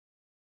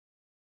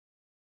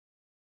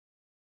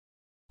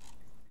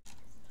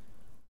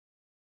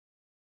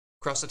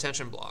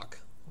 Cross-attention block.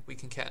 We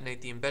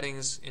concatenate the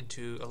embeddings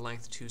into a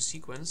length 2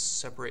 sequence,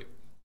 separate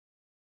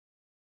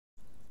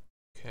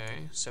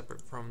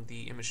from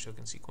the image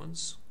token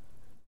sequence.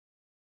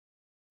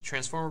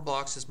 Transformer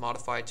blocks is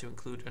modified to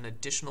include an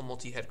additional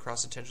multi-head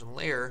cross-attention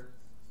layer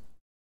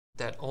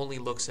that only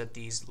looks at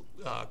these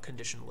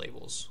condition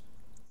labels.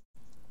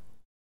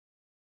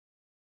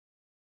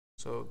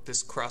 So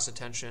this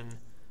cross-attention,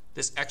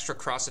 this extra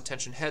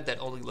cross-attention head that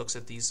only looks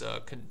at these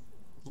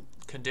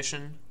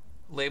condition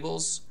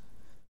labels,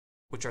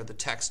 which are the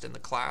text and the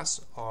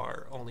class,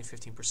 are only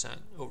 15%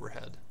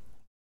 overhead.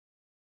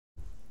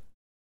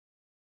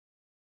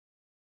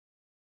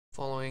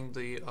 Following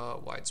the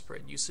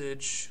widespread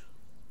usage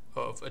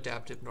of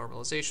adaptive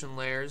normalization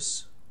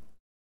layers,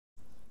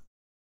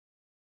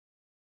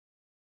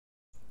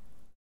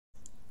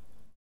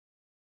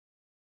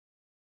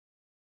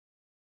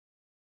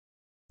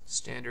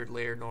 standard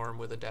layer norm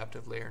with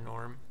adaptive layer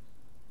norm.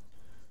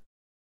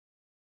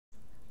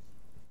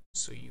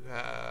 So you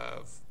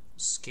have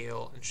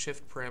scale and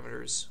shift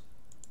parameters.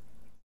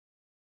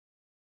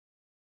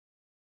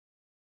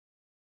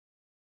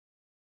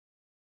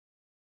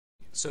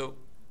 So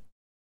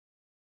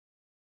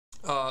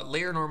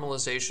layer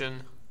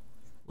normalization,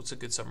 what's a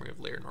good summary of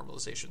layer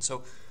normalization?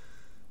 So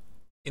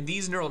in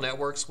these neural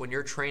networks, when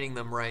you're training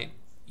them, right,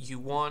 you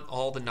want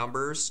all the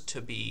numbers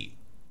to be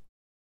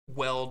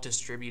well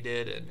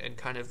distributed and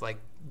kind of like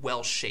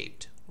well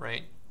shaped,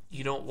 right?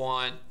 You don't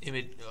want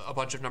a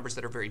bunch of numbers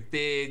that are very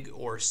big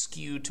or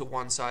skewed to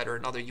one side or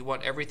another. You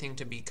want everything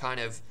to be kind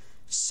of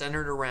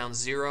centered around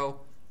 0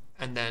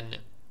 and then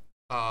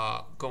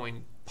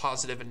going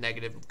positive and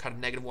negative, kind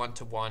of -1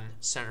 to 1,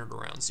 centered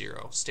around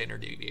 0,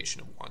 standard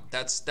deviation of 1.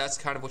 That's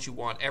kind of what you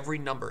want. Every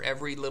number,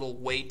 every little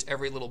weight,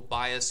 every little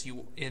bias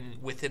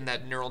within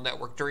that neural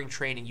network during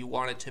training, you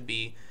want it to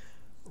be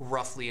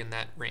roughly in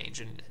that range,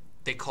 and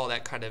they call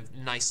that kind of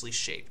nicely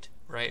shaped,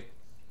 right?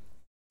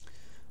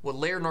 What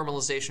layer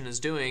normalization is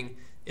doing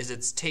is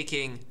it's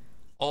taking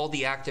all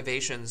the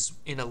activations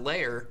in a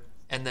layer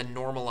and then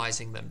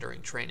normalizing them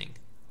during training.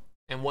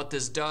 And what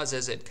this does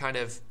is it kind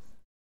of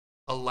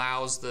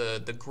allows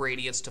the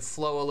gradients to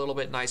flow a little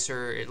bit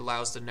nicer. It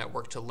allows the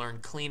network to learn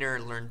cleaner,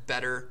 learn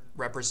better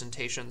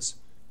representations.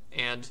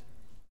 And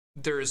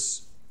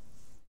there's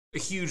a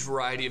huge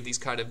variety of these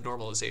kind of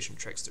normalization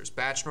tricks. There's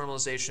batch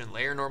normalization,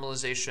 layer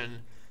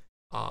normalization,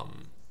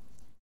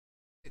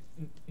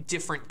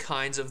 different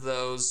kinds of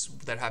those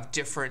that have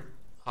different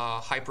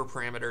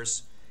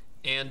hyperparameters.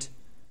 And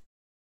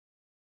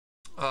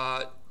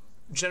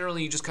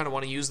generally you just kind of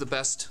want to use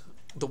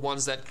the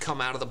ones that come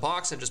out of the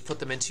box and just put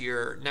them into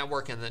your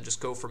network and then just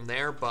go from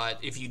there.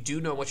 But if you do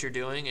know what you're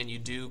doing and you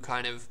do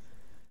kind of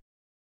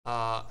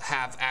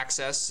have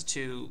access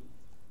to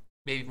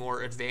maybe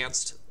more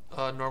advanced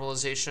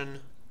normalization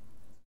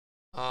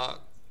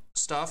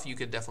stuff, you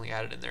could definitely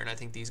add it in there. And I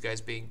think these guys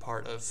being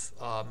part of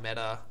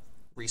meta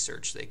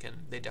research, they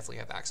definitely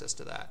have access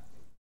to that.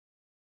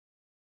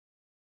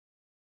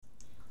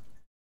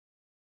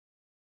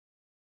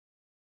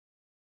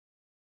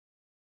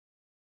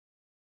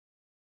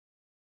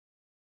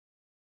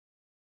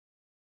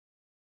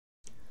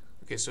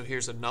 Okay, so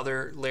here's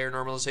another layer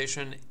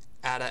normalization,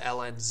 add a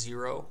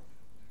ln0.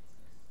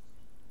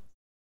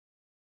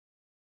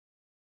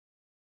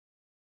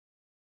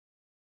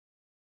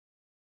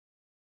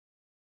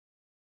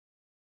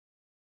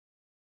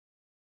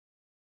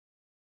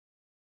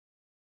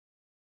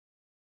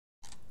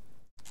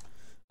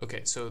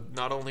 Okay, so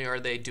not only are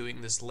they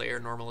doing this layer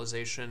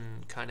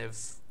normalization kind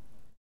of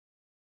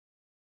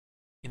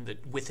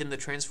within the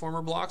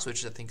transformer blocks,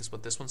 which I think is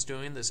what this one's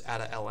doing, this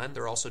add a ln,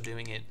 they're also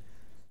doing it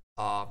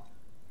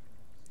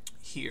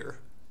here,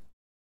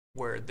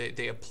 where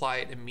they apply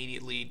it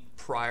immediately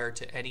prior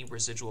to any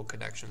residual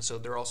connection. So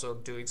they're also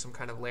doing some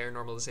kind of layer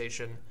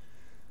normalization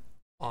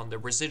on the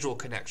residual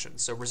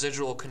connections. So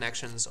residual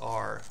connections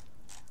are,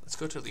 let's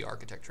go to the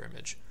architecture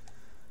image.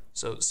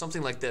 So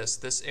something like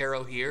this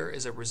arrow here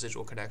is a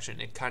residual connection.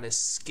 It kind of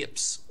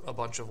skips a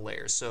bunch of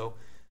layers. So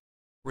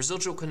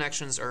residual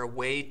connections are a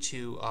way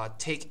to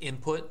take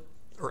input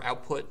or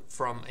output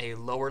from a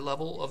lower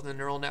level of the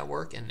neural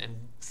network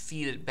and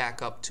feed it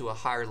back up to a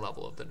higher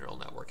level of the neural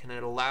network. And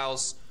it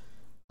allows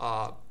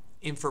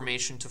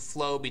information to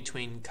flow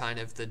between kind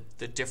of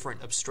the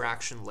different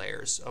abstraction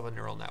layers of a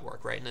neural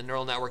network, right? And the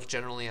neural network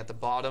generally at the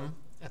bottom,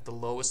 at the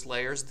lowest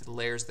layers, the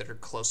layers that are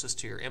closest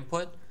to your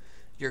input,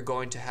 you're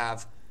going to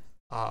have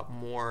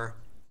more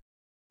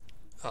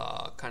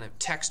kind of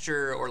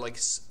texture or like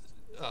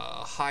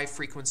high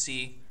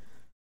frequency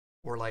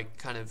or like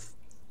kind of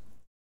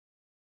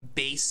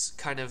base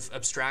kind of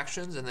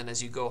abstractions. And then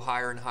as you go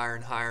higher and higher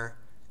and higher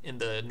in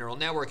the neural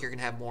network, you're going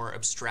to have more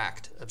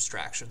abstract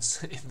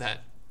abstractions, if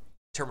that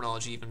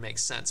terminology even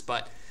makes sense.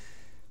 But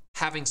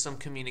having some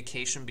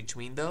communication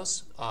between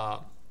those,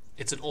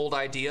 it's an old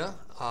idea,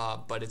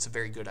 but it's a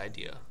very good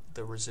idea,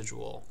 the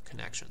residual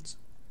connections.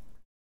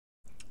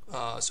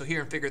 So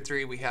here in figure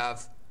 3 we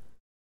have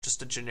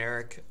just a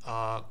generic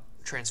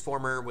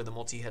transformer with a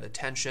multi-head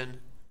attention.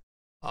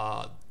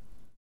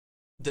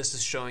 This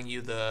is showing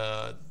you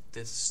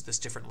this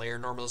different layer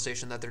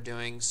normalization that they're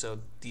doing. So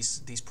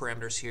these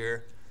parameters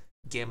here,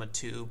 gamma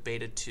 2,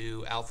 beta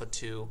 2, alpha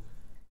 2,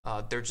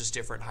 they're just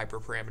different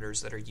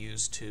hyperparameters that are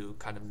used to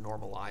kind of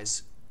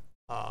normalize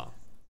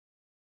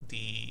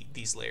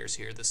these layers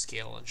here, the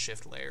scale and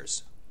shift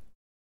layers.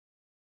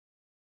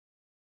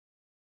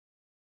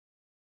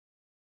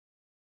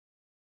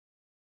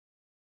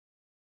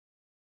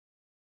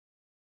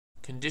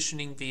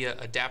 Conditioning via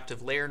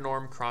adaptive layer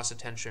norm, cross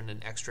attention,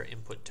 and extra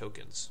input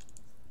tokens.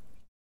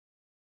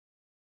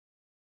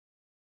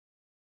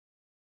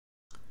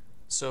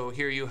 So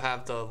here you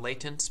have the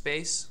latent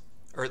space,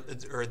 or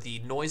the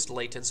noised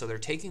latent. So they're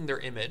taking their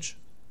image,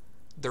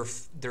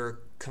 they're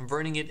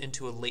converting it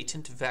into a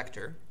latent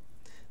vector,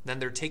 then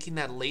they're taking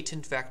that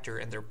latent vector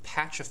and they're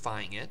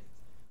patchifying it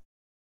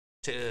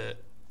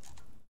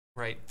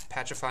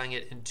patchifying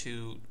it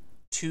into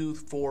 2,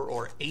 4,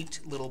 or 8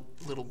 little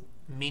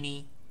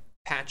mini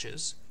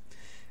patches,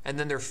 and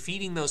then they're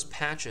feeding those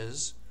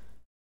patches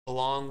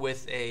along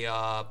with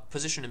a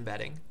position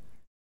embedding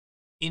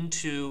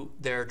into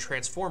their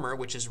transformer,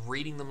 which is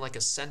reading them like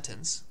a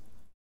sentence.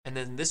 And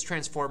then this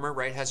transformer,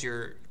 right, has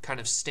your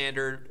kind of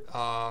standard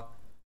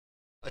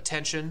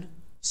attention,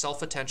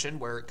 self-attention,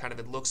 where kind of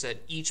it looks at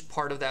each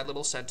part of that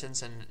little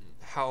sentence and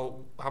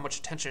how much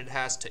attention it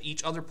has to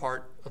each other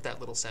part of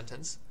that little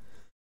sentence.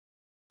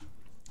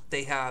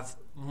 They have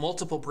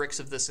multiple bricks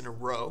of this in a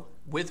row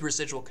with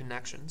residual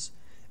connections,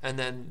 and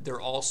then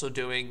they're also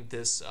doing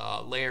this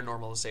layer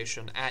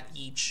normalization at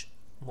each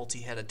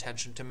multi-head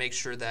attention to make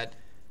sure that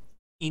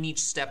in each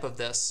step of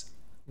this,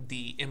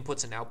 the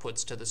inputs and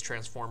outputs to this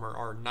transformer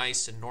are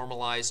nice and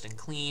normalized and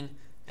clean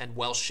and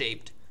well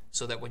shaped,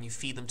 so that when you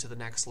feed them to the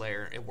next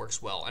layer, it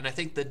works well. And I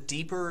think the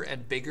deeper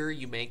and bigger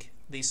you make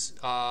these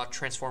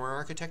transformer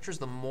architectures,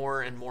 the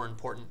more and more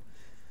important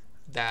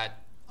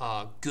that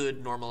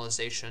good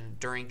normalization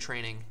during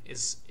training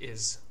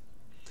is.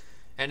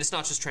 And it's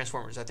not just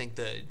transformers. I think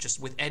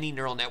just with any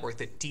neural network,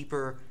 the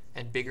deeper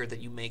and bigger that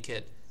you make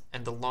it,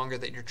 and the longer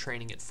that you're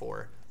training it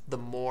for, the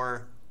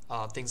more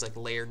things like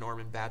layer norm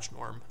and batch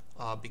norm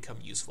become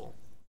useful.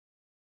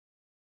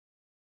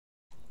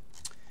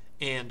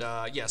 And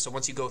yeah, so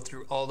once you go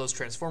through all those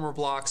transformer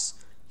blocks,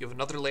 you have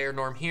another layer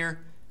norm here,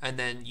 and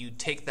then you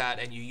take that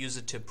and you use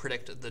it to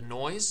predict the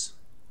noise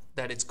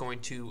that it's going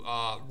to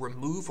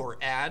remove or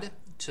add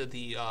to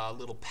the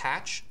little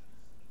patch,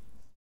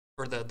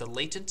 or the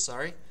latent,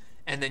 sorry.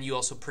 And then you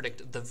also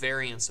predict the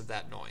variance of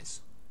that noise.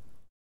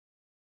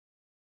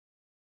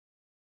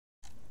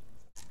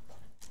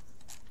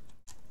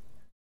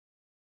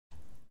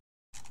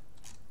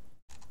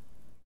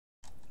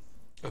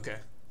 Okay.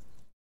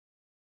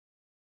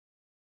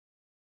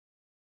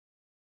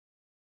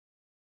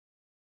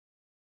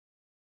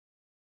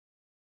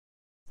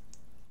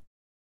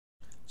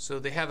 So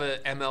they have a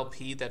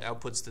MLP that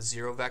outputs the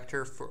zero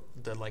vector for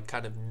the like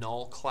kind of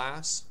null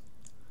class.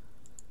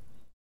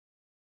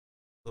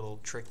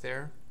 Little trick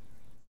there.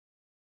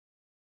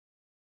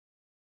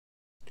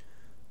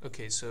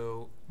 Okay,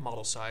 so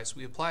model size.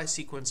 We apply a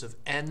sequence of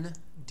n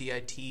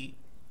DiT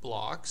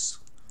blocks,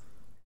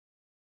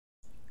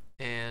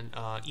 and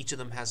each of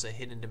them has a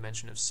hidden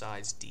dimension of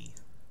size d.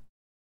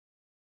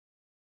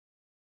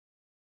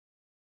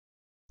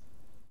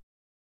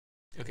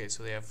 Okay,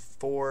 so they have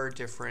 4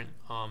 different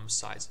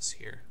sizes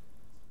here.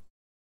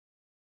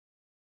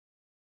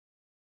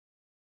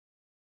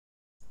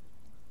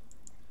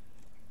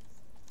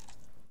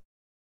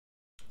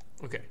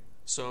 Okay,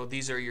 so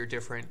these are your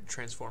different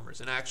transformers.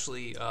 And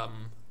actually,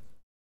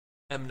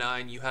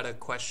 M9, you had a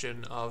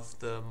question of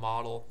the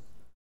model.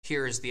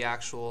 Here is the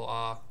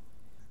actual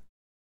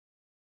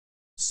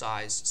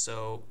size.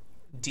 So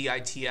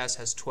DITS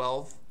has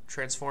 12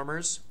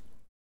 transformers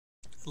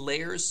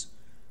layers,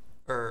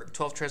 or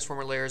 12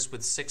 transformer layers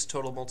with 6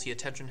 total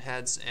multi-attention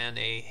heads and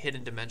a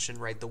hidden dimension,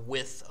 right, the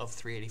width of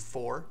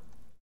 384.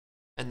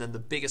 And then the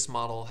biggest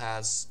model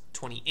has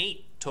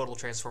 28 total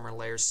transformer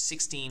layers,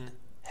 16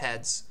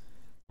 heads,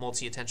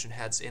 multi-attention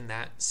heads in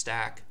that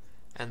stack,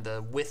 and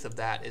the width of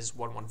that is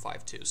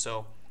 1152.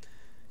 So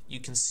you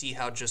can see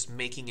how just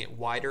making it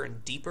wider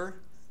and deeper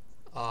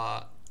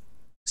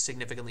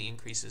significantly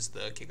increases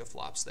the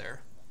gigaflops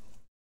there.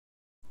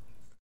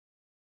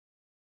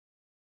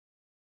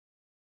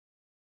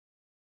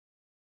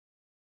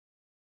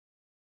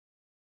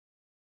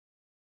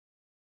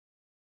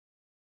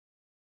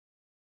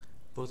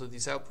 Both of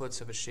these outputs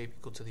have a shape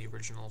equal to the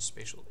original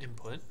spatial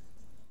input.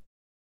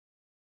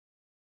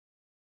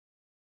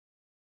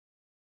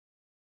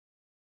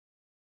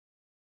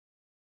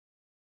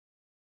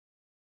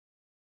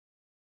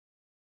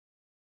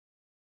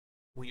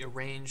 We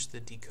arrange the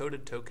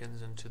decoded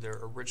tokens into their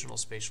original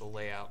spatial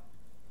layout.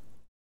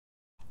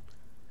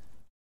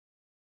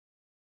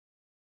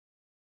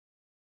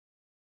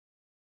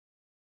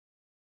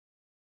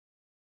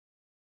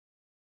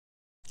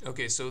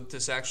 Okay, so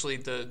this actually,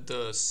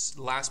 the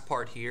last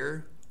part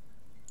here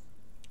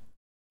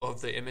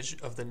of the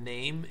image of the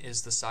name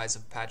is the size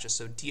of patches.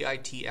 So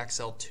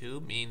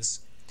DITXL2 means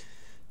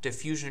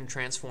diffusion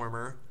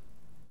transformer,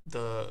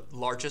 the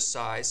largest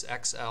size,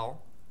 XL,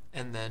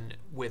 and then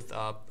with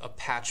a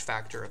patch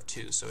factor of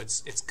 2. So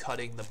it's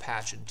cutting the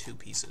patch in 2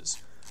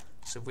 pieces.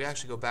 So if we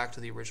actually go back to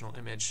the original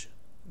image,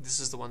 this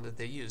is the one that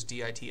they use,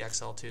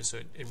 DITXL2. So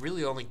it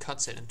really only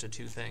cuts it into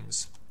 2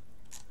 things.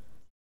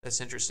 That's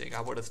interesting.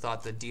 I would have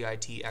thought the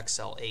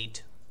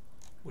DITXL8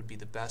 would be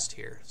the best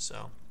here.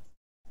 So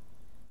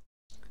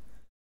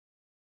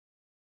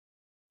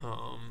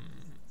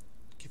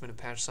given a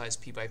patch size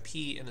p by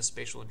p and a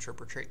spatial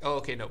interpretation. Oh,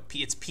 okay, no,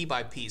 it's p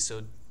by p.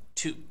 So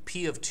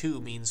p of 2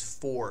 means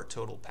 4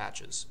 total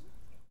patches.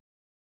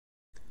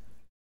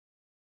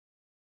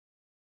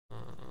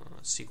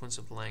 Sequence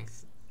of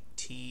length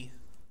t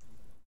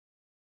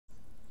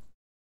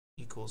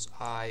equals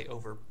I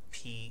over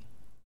p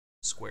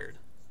squared.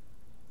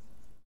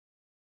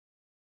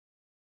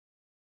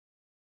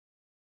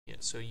 Yeah,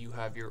 so you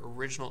have your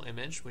original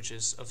image, which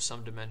is of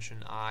some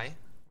dimension I,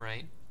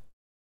 right?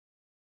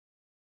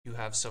 You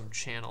have some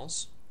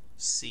channels,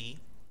 C,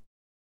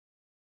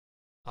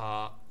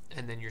 and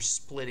then you're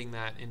splitting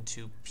that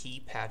into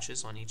P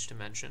patches on each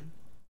dimension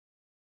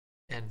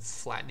and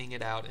flattening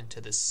it out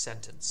into this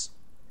sentence,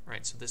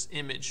 right? So this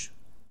image,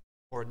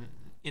 or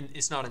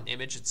it's not an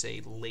image, it's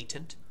a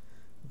latent,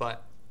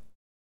 but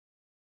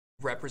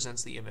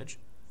represents the image,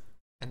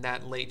 and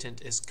that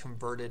latent is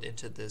converted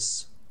into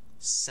this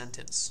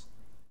sentence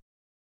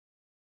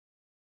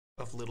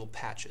of little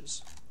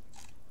patches.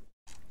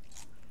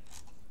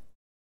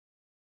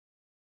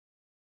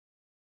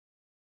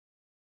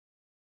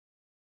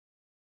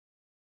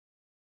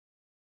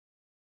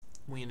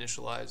 we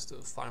initialize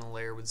the final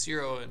layer with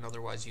 0 and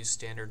otherwise use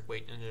standard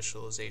weight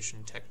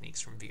initialization techniques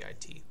from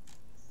VIT.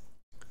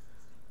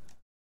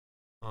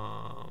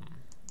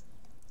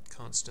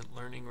 Constant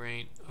learning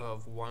rate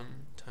of 1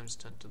 times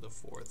 10 to the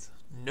 4th.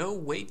 No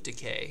weight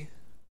decay.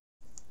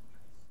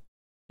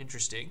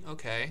 Interesting,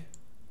 okay.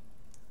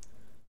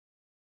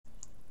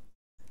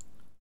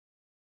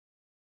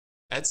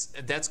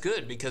 That's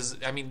good, because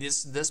I mean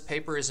this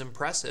paper is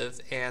impressive,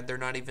 and they're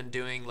not even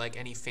doing like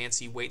any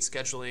fancy weight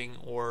scheduling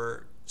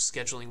or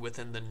scheduling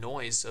within the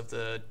noise of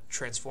the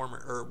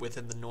transformer or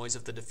within the noise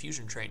of the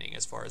diffusion training,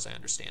 as far as I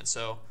understand.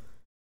 So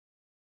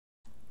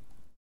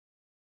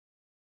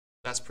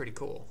that's pretty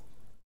cool.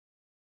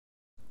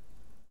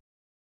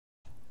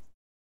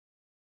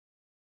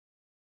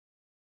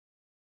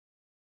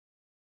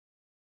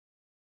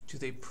 Do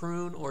they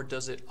prune, or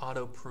does it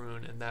auto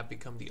prune and that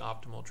become the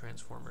optimal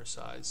transformer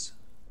size?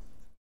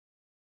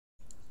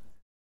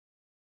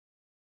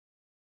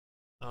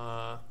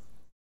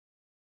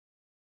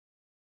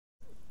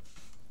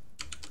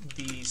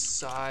 The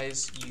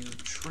size you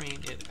train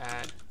it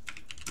at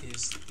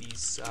is the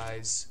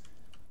size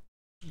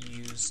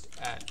used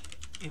at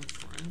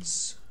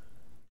inference.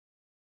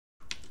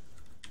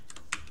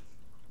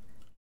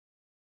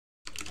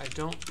 I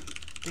don't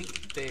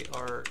think they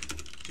are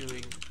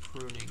doing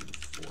pruning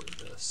for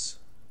this,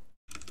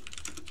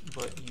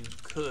 but you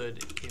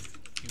could if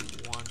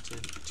you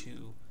wanted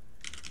to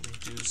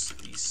reduce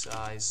the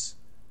size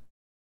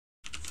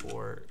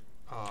for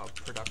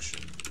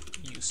production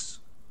use.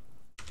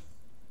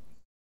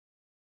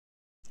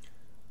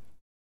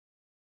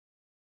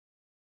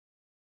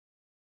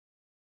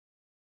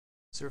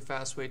 Is there a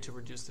fast way to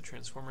reduce the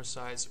transformer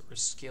size or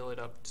scale it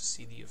up to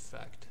see the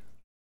effect?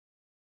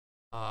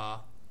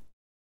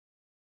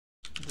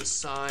 The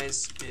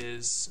size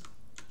is,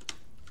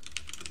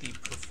 the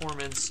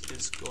performance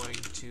is going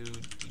to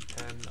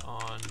depend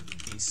on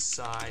the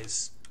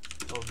size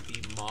of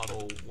the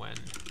model when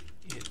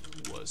it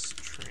was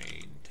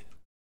trained.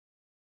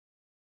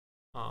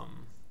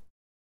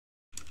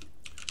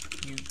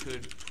 You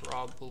could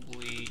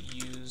probably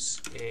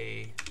use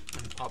an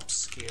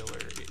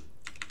upscaler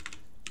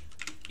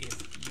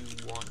if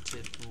you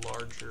wanted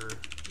larger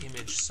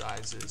image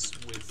sizes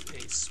with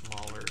a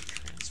smaller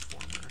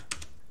transformer.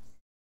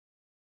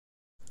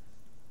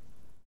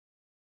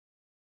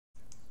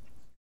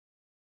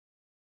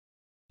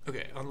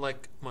 Okay,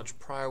 unlike much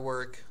prior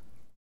work,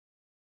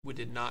 we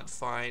did not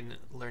find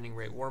learning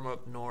rate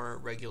warm-up nor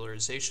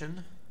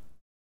regularization.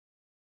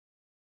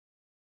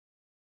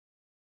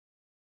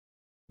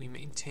 We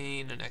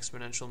maintain an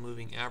exponential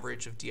moving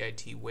average of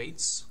DiT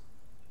weights.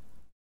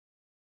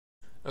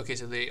 Okay,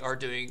 so they are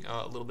doing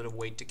a little bit of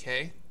weight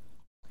decay.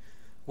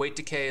 Weight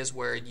decay is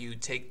where you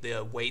take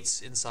the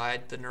weights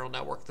inside the neural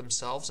network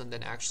themselves and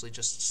then actually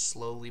just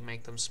slowly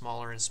make them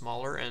smaller and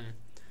smaller. And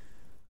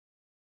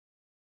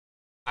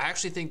I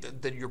actually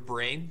think that your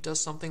brain does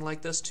something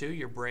like this too.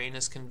 Your brain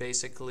can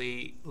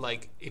basically,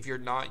 like, if you're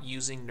not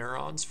using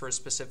neurons for a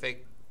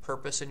specific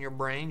purpose in your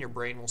brain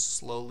will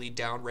slowly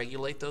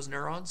down-regulate those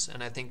neurons.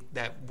 And I think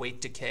that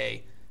weight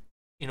decay,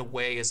 in a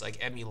way, is like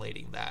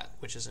emulating that,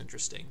 which is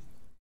interesting.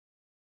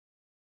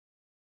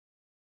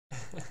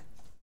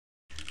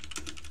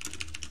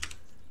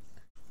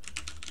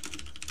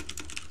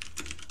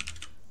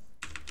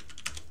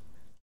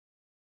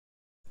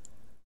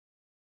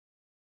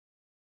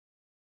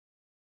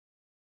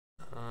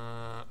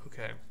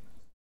 Okay.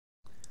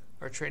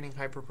 Our training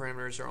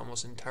hyperparameters are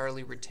almost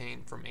entirely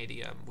retained from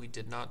ADM. We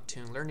did not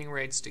tune learning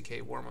rates,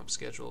 decay warm-up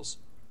schedules.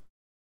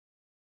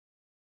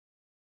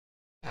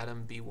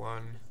 Atom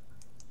B1.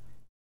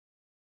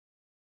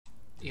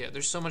 Yeah,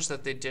 there's so much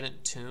that they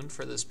didn't tune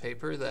for this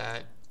paper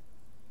that,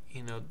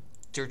 you know,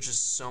 there's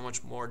just so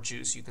much more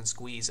juice you can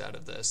squeeze out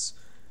of this.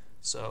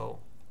 So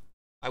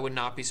I would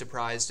not be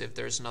surprised if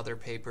there's another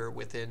paper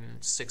within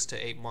 6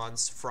 to 8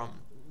 months, from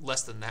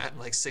less than that,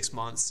 like 6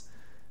 months,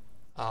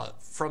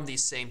 from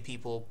these same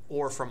people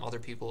or from other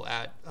people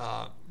at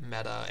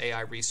Meta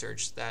AI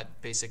Research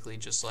that basically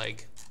just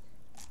like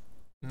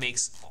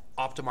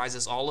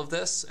optimizes all of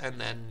this and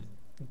then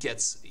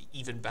gets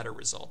even better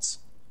results.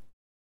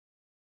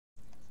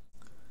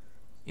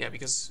 Yeah,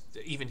 because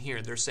even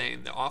here they're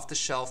saying the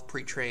off-the-shelf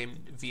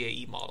pre-trained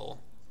VAE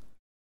model.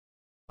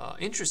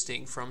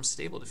 Interesting, from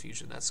Stable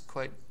Diffusion. That's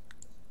quite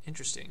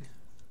interesting.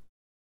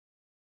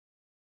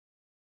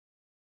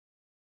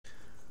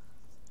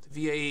 The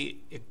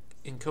VAE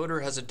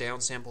encoder has a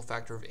downsample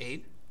factor of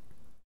 8.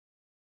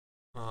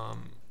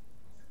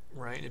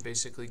 Right, it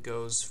basically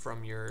goes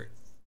from your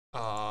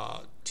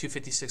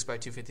 256 by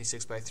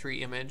 256 by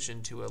 3 image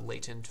into a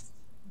latent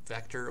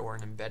vector or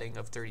an embedding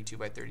of 32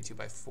 by 32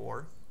 by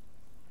 4.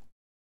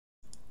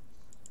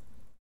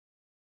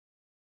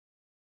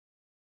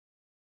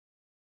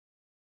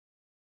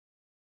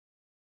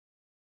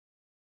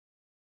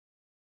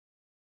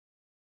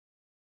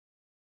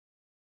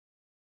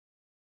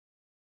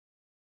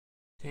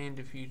 Contain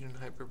diffusion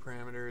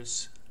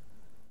hyperparameters.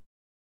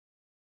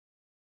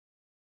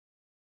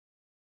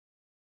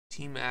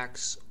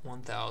 Tmax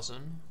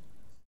 1000.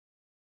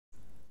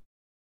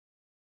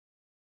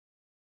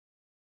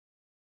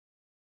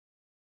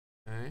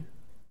 Okay.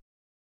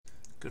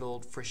 Good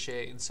old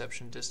Frichet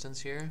inception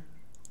distance here.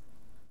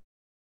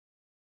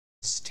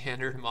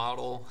 Standard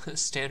model,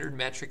 standard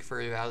metric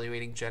for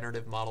evaluating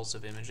generative models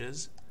of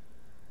images.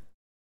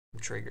 I'm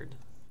triggered.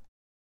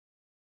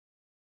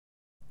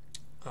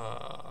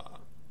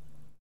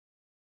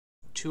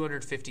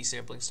 250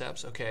 sampling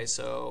steps. Okay,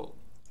 so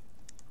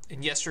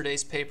in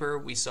yesterday's paper,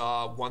 we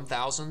saw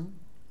 1,000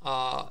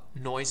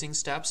 noising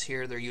steps.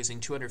 Here, they're using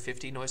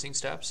 250 noising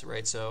steps,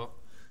 right? So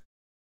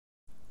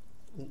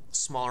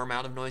smaller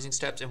amount of noising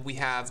steps. And we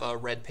have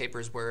read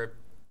papers where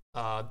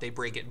they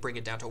bring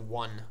it down to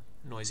 1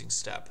 noising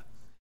step.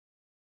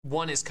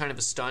 1 is kind of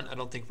a stunt. I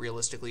don't think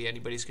realistically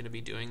anybody's going to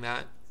be doing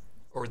that,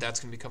 or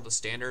that's going to become the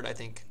standard. I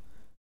think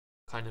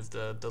kind of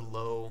the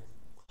low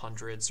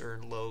hundreds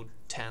or low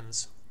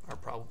tens are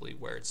probably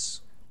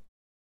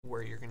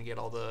where you're going to get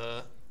all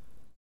the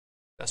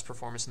best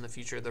performance in the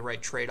future, the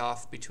right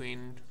trade-off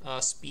between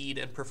speed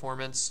and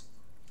performance.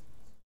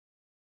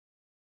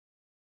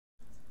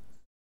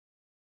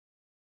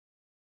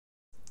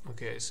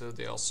 Okay, so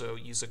they also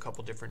use a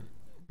couple different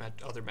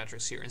other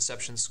metrics here: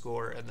 inception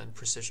score and then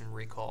precision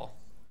recall.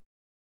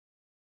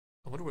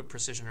 I wonder what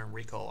precision and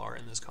recall are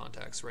in this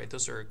context, right?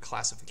 Those are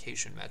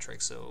classification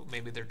metrics, so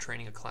maybe they're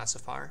training a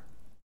classifier.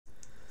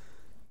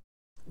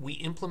 We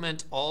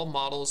implement all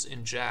models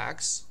in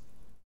JAX.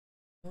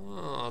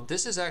 Oh,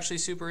 this is actually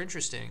super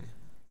interesting.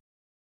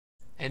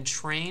 And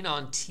train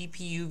on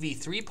TPU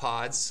v3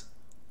 pods.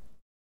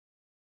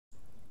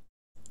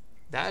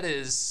 That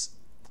is...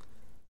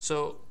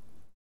 So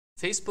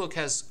Facebook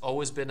has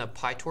always been a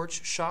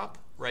PyTorch shop,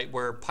 right?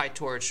 Where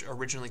PyTorch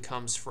originally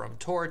comes from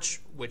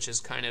Torch, which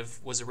is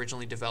was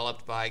originally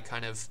developed by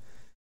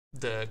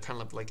the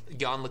like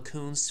Jan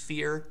LeCun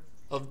sphere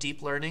of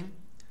deep learning.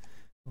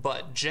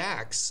 But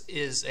JAX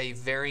is a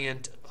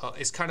variant,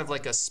 is kind of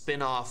like a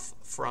spin-off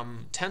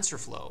from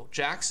TensorFlow.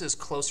 JAX is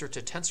closer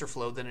to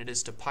TensorFlow than it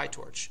is to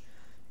PyTorch.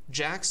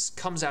 JAX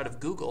comes out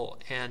of Google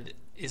and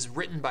is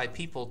written by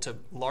people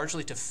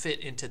largely to fit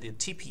into the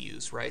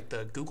TPUs, right?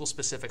 The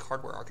Google-specific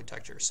hardware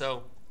architecture.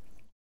 So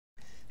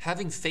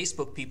having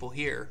Facebook people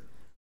here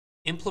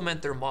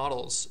implement their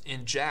models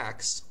in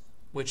JAX,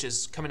 which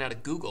is coming out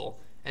of Google,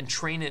 and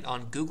train it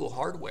on Google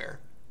hardware,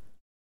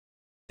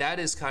 that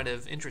is kind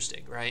of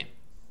interesting, right?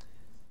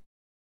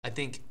 I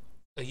think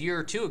a year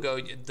or two ago,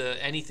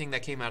 anything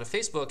that came out of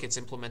Facebook, it's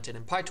implemented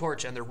in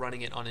PyTorch, and they're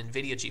running it on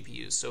NVIDIA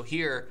GPUs. So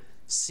here,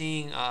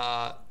 seeing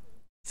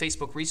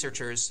Facebook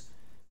researchers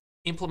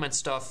implement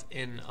stuff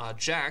in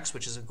JAX,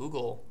 which is a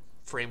Google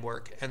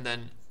framework, and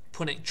then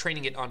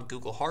training it on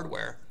Google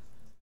hardware,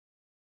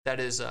 that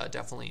is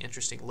definitely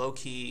interesting.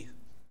 Low-key,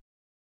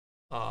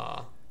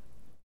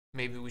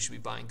 maybe we should be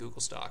buying Google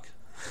stock.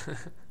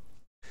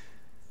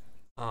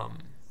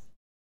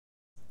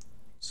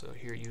 So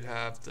here you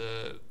have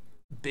the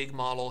big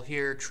model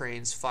here,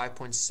 trains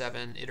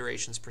 5.7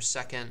 iterations per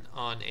second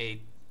on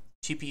a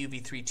TPU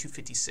v3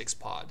 256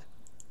 pod.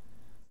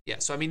 Yeah,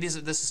 so I mean, this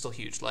is still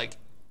huge. Like,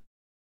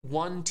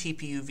 1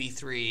 TPU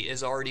v3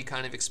 is already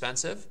kind of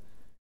expensive.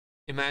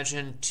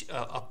 Imagine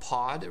a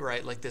pod,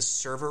 right, like this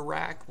server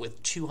rack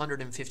with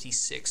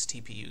 256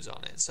 TPUs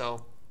on it.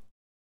 So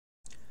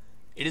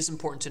it is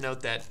important to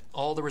note that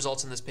all the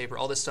results in this paper,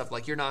 all this stuff,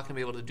 like, you're not going to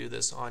be able to do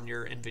this on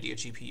your NVIDIA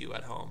GPU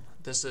at home.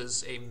 This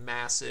is a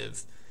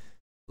massive,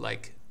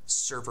 like,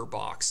 server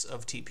box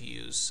of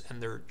TPUs,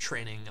 and they're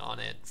training on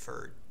it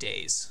for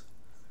days.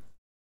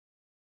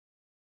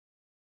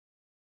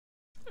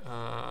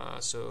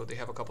 So they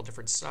have a couple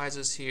different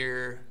sizes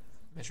here.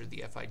 Measure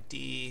the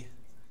FID.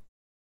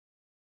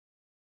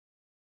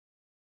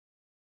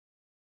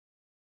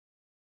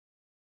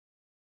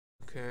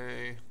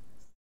 Okay.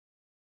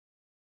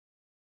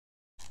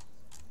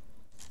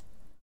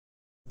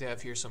 They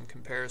have here some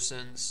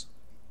comparisons.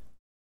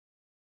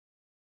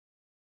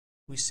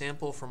 We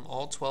sample from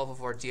all 12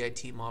 of our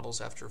DiT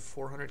models after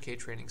 400K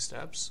training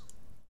steps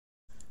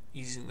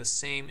using the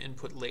same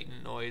input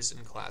latent noise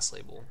and class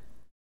label.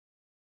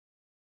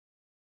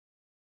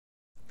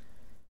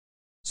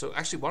 So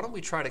actually, why don't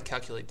we try to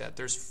calculate that?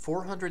 There's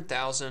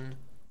 400,000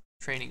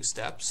 training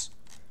steps.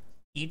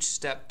 Each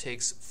step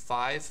takes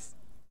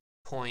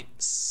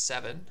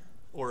 5.7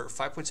 or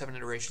 5.7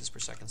 iterations per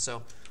second.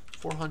 So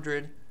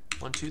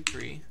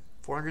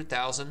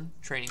 400,000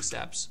 training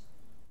steps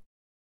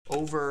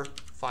over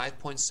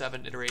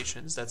 5.7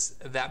 iterations. That's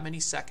that many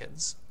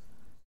seconds.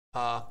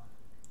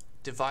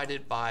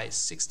 Divided by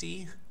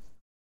 60.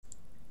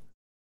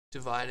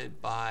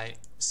 Divided by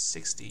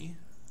 60.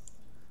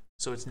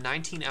 So it's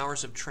 19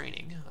 hours of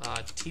training.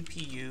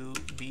 TPU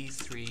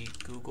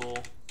v3 Google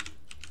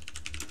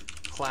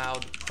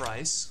Cloud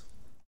price.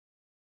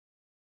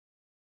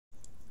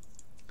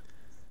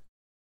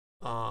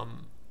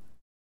 Come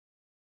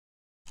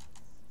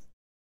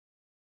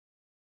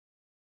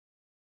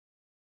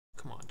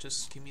on,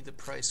 just give me the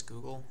price,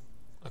 Google.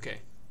 Okay.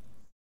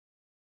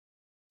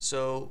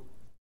 So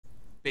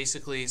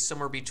basically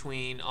somewhere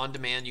between, on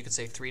demand you could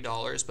say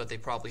 $3, but they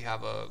probably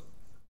have a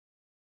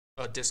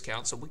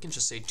discount, so we can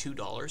just say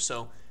 $2.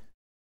 So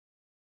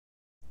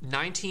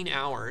 19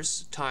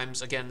 hours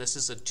times, again, this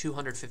is a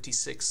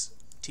 256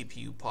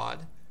 TPU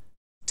pod,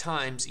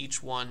 times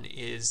each one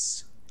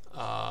is,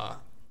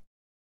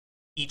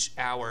 each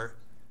hour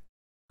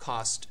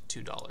cost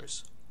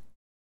 $2.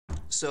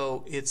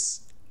 So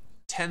it's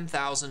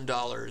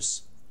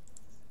 $10,000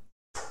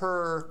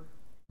 per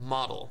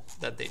model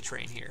that they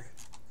train here.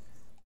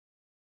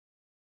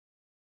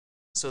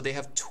 So they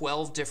have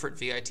 12 different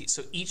VITs.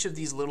 So each of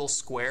these little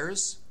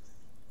squares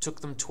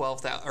took them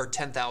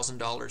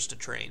 $10,000 to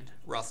train,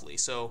 roughly.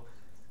 So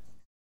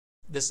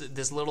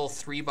this little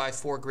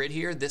 3x4 grid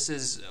here, this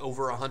is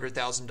over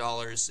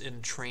 $100,000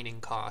 in training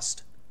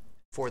cost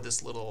for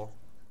this little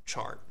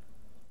chart,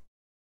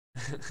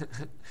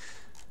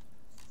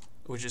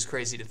 which is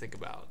crazy to think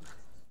about,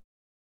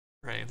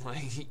 right?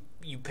 Like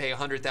you pay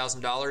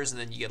 $100,000 and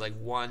then you get like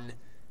one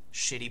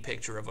shitty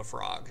picture of a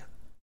frog.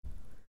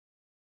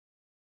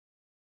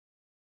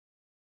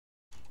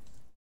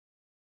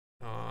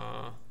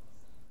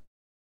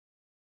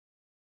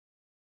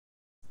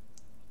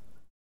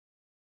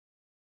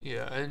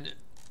 Yeah, and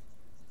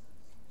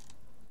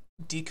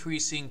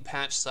decreasing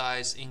patch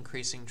size,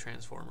 increasing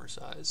transformer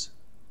size.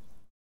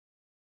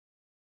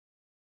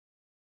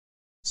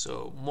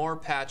 So more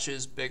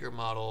patches, bigger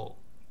model,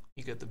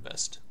 you get the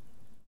best.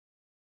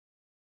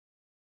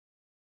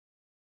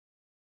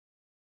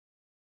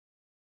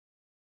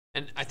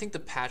 And I think the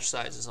patch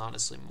size is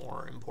honestly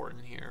more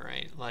important here,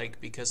 right? Like,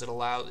 because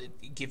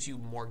it gives you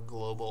more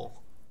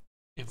global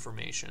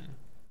information,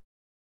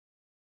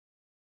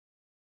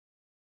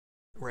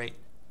 right?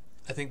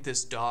 I think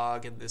this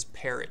dog and this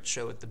parrot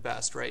show it the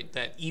best, right?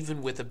 That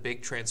even with a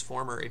big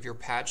transformer, if your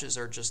patches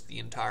are just the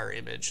entire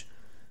image,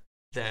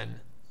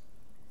 then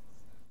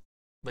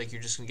like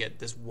you're just gonna get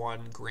this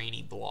one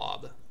grainy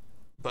blob.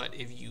 But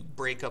if you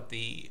break up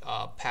the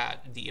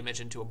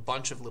image into a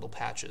bunch of little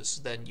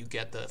patches, then you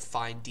get the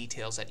fine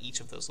details at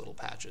each of those little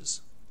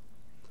patches.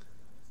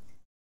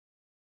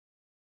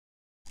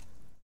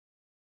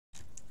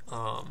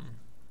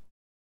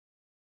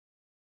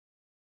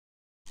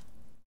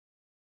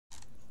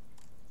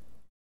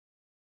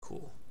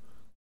 Cool.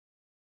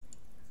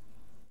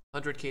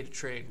 100K to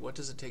train. What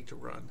does it take to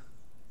run?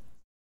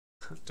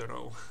 Don't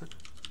know.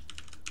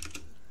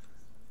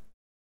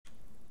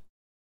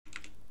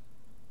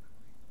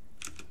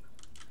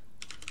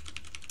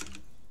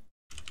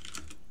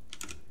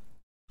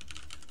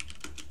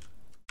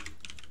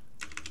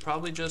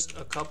 Probably just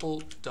a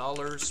couple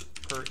dollars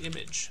per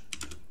image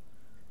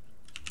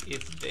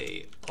if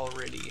they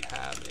already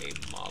have a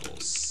model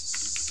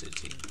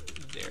sitting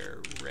there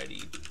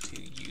ready to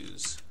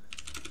use.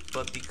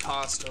 But the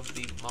cost of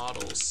the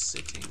model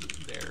sitting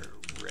there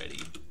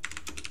ready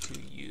to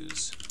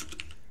use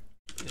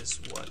is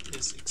what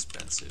is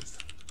expensive.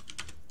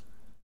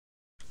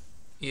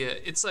 Yeah,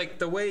 it's like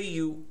the way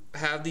you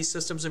have these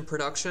systems in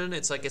production,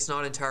 it's like it's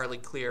not entirely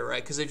clear,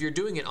 right? Because if you're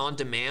doing it on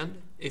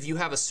demand, if you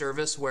have a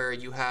service where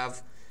you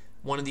have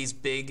one of these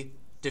big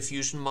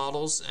diffusion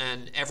models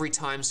and every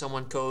time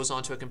someone goes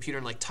onto a computer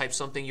and like types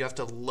something, you have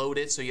to load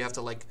it. So you have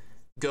to like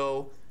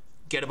go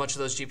get a bunch of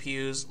those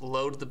GPUs,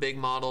 load the big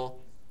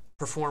model,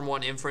 perform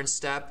one inference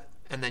step,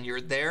 and then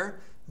you're there,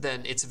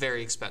 then it's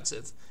very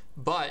expensive.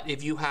 But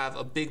if you have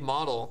a big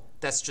model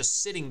that's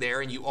just sitting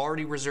there and you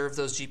already reserve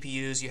those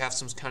GPUs, you have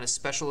some kind of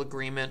special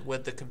agreement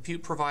with the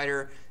compute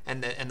provider,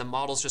 and the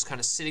model's just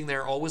kind of sitting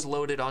there, always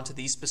loaded onto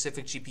these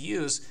specific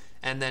GPUs,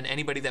 and then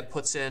anybody that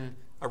puts in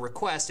a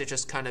request, it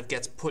just kind of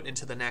gets put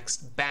into the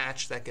next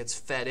batch that gets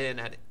fed in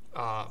at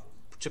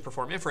to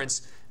perform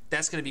inference,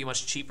 that's going to be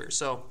much cheaper.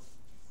 So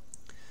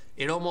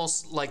it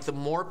almost, like the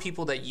more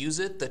people that use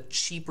it, the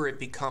cheaper it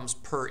becomes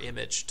per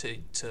image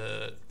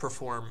to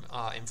perform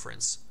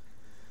inference.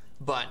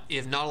 But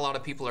if not a lot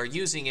of people are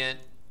using it,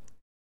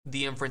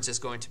 the inference is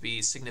going to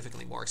be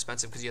significantly more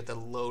expensive because you have to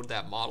load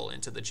that model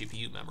into the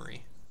GPU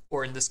memory,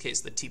 or in this case,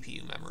 the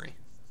TPU memory.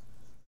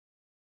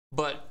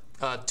 But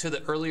to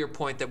the earlier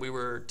point that we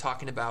were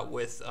talking about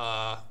with,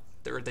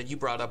 or that you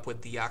brought up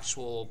with the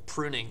actual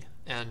pruning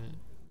and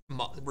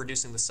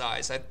reducing the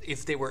size,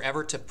 if they were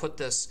ever to put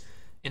this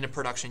in a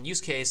production use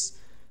case,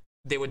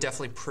 they would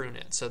definitely prune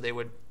it. So they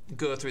would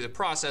go through the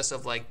process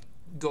of like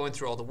going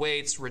through all the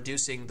weights,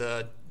 reducing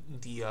the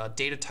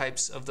data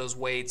types of those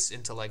weights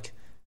into like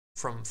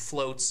from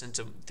floats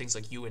into things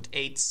like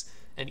uint8s,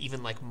 and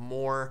even like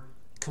more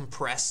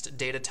compressed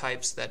data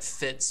types that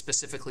fit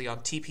specifically on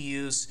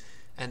TPUs,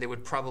 and they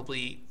would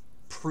probably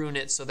prune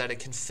it so that it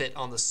can fit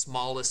on the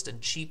smallest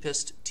and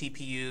cheapest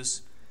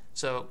TPUs.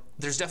 So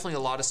there's definitely a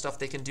lot of stuff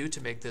they can do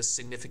to make this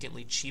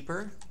significantly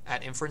cheaper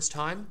at inference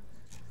time.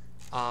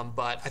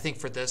 But I think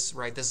for this,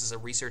 right, this is a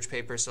research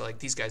paper, so like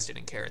these guys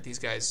didn't care. These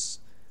guys,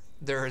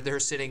 they're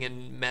sitting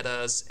in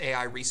Meta's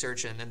AI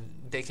research, and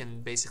they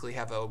can basically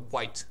have a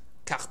white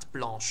carte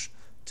blanche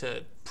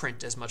to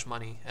print as much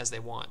money as they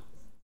want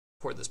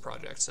for this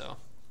project. So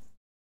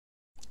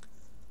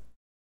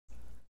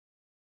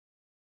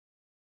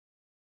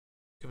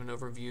give an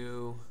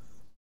overview.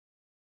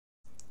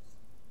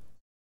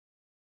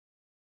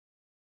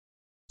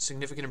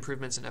 Significant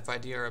improvements in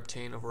FID are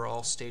obtained over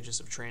all stages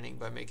of training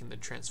by making the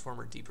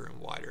transformer deeper and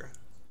wider.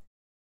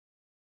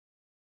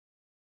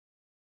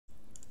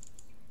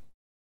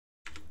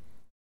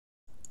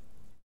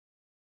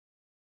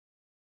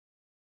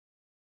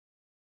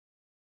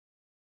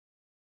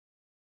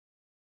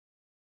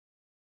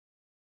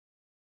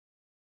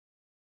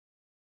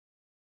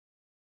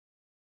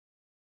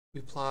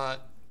 We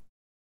plot.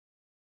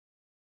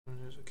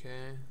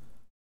 Okay.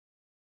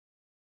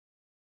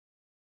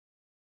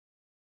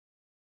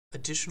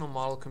 Additional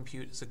model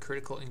compute is a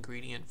critical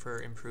ingredient for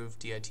improved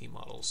DiT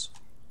models.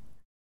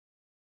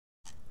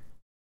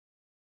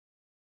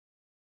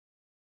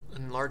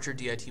 And larger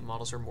DiT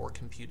models are more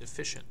compute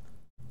efficient.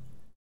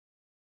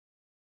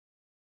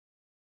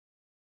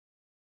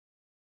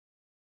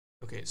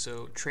 Okay,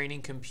 so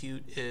training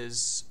compute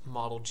is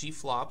model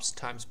G-flops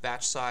times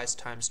batch size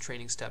times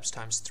training steps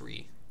times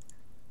 3.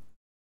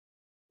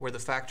 Where the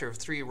factor of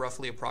 3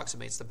 roughly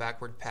approximates the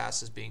backward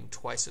pass as being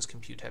twice as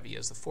compute heavy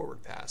as the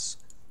forward pass.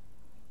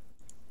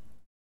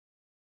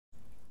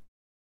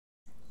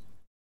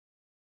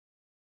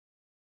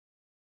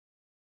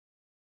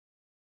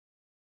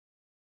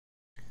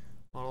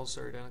 Models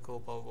are identical,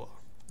 blah, blah,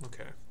 blah.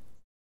 Okay.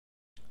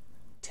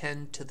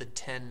 10 to the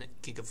 10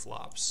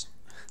 gigaflops.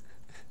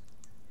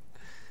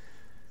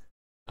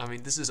 I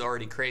mean, this is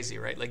already crazy,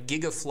 right? Like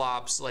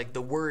gigaflops, like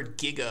the word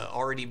giga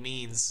already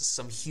means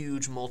some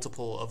huge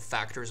multiple of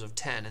factors of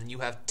 10, and you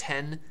have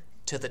 10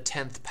 to the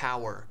 10th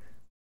power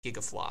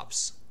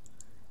gigaflops.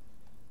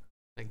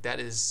 Like that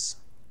is,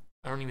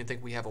 I don't even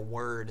think we have a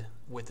word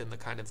within the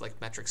kind of like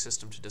metric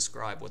system to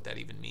describe what that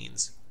even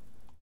means.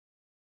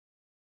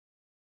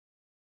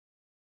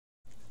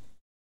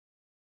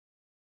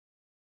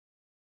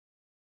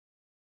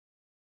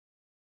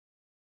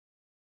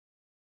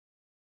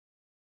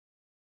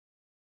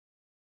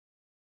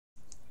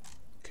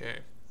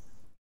 Okay.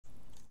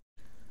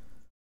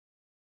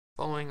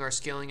 Following our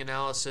scaling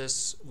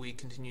analysis, we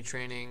continue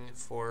training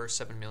for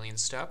 7 million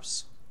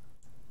steps.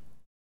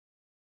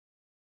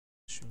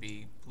 Should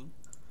be blue.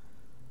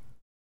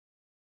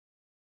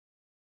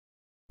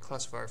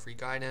 Classifier free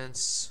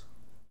guidance.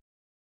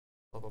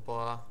 Blah, blah,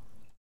 blah.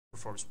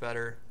 Performs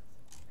better.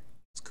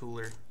 It's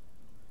cooler.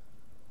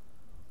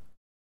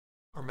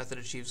 Our method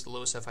achieves the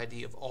lowest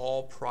FID of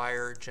all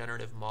prior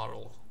generative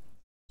models.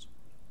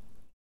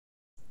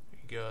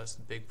 Go. That's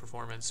the big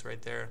performance right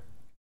there.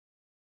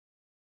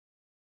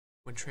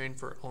 When trained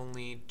for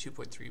only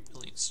 2.3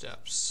 billion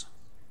steps.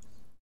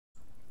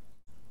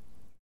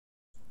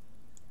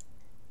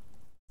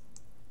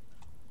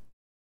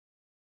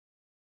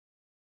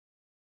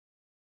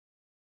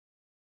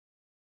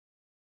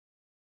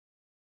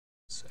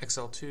 So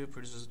XL2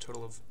 produces a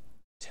total of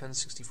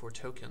 1064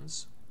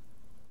 tokens.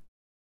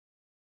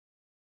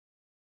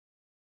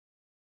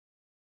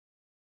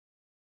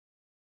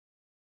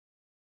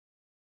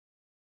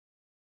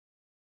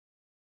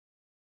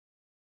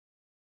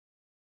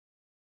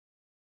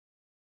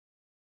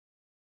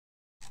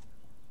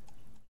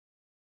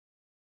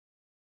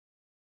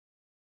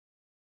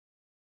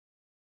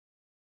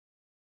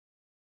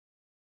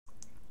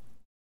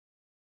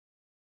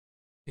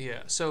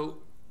 Yeah, so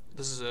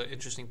this is an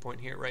interesting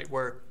point here, right?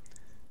 Where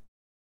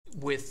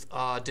with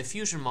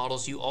diffusion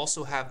models, you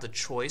also have the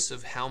choice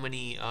of how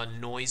many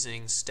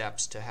noising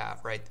steps to have,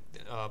 right?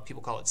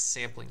 People call it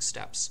sampling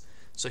steps.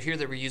 So here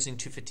they were using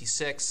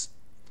 256,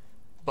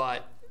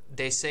 but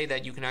they say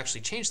that you can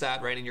actually change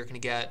that, right? And you're going to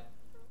get,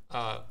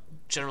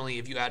 generally,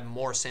 if you add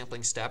more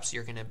sampling steps,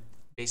 you're going to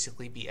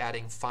basically be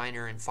adding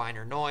finer and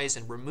finer noise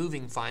and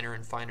removing finer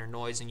and finer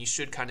noise, and you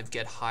should kind of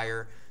get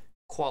higher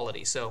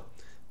quality. So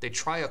they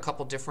try a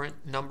couple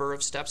different number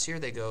of steps here.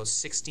 They go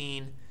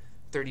 16,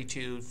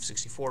 32,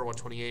 64,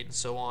 128, and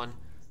so on,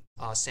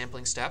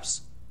 sampling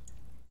steps.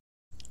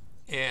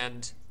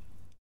 And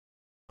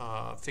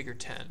figure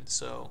 10.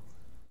 So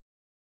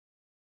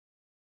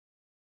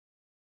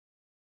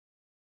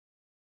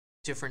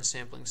different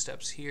sampling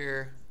steps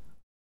here.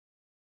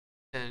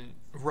 And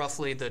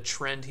roughly the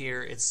trend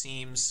here, it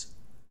seems,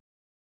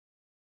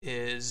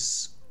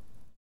 is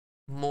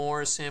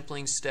more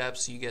sampling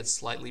steps, you get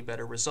slightly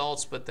better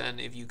results, but then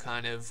if you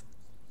kind of,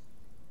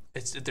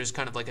 there's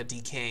kind of like a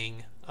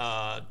decaying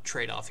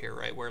trade-off here,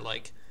 right? Where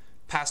like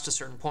past a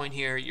certain point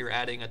here, you're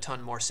adding a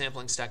ton more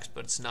sampling steps,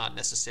 but it's not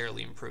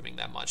necessarily improving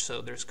that much.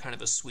 So there's kind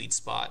of a sweet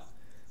spot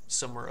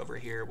somewhere over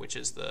here, which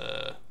is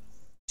the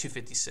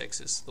 256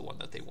 is the one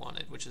that they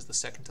wanted, which is the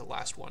second to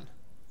last one.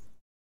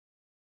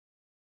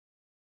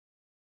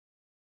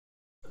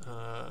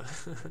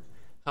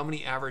 How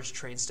many average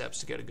train steps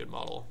to get a good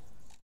model?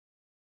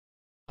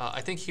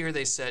 I think here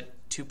they said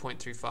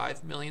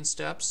 2.35 million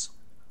steps.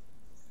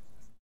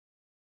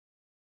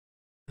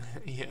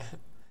 Yeah.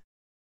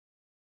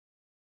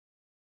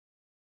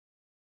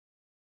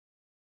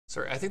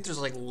 Sorry, I think there's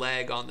like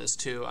lag on this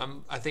too.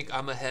 I think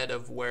I'm ahead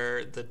of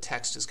where the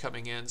text is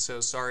coming in, so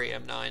sorry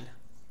M9.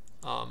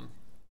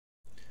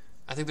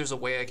 I think there's a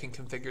way I can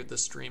configure the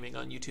streaming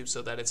on YouTube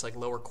so that it's like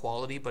lower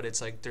quality, but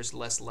it's like there's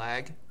less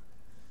lag.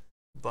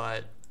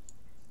 But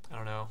I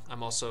don't know.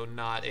 I'm also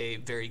not a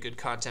very good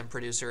content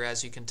producer,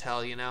 as you can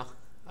tell, you know.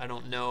 I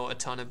don't know a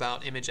ton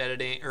about image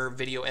editing or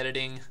video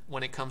editing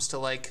when it comes to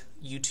like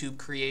YouTube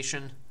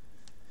creation.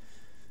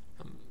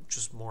 I'm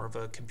just more of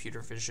a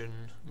computer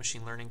vision,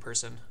 machine learning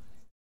person.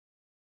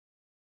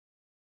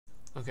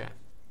 Okay.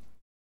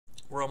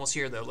 We're almost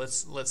here though.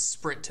 Let's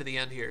sprint to the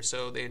end here.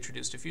 So they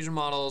introduced diffusion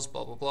models,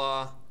 blah blah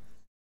blah.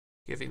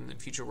 Giving the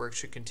future work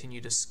should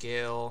continue to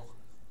scale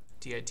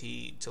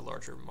DiT to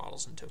larger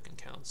models and token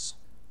counts.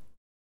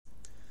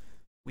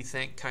 We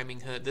thank Kai Ming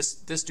He.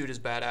 This dude is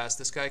badass.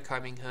 This guy Kai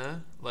Ming He,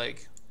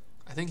 like,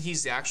 I think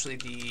he's actually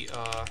the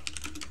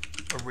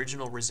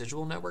original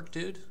residual network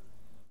dude.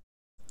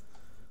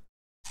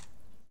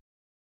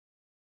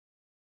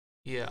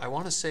 Yeah, I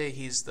want to say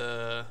he's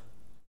the,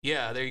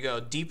 yeah, there you go.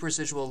 Deep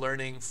residual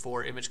learning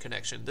for image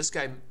connection. This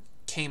guy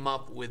came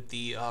up with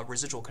the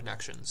residual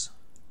connections.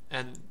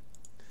 And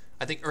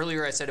I think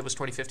earlier I said it was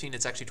 2015.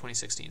 It's actually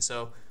 2016.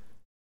 So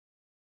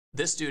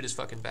this dude is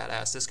fucking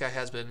badass. This guy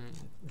has been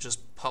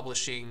just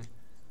publishing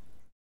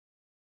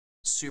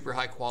super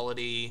high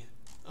quality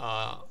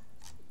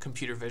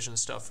computer vision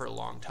stuff for a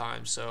long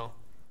time. So,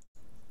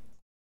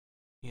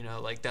 you know,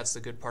 like that's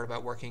the good part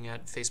about working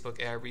at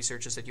Facebook AI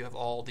Research is that you have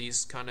all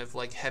these kind of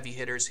like heavy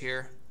hitters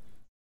here.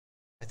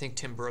 I think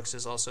Tim Brooks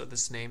is also,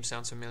 this name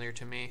sounds familiar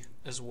to me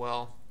as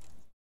well.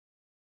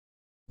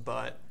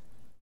 But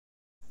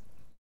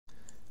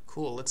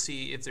cool, let's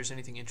see if there's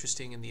anything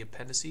interesting in the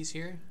appendices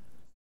here.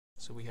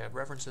 So we have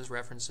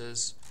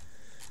references,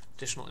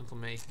 additional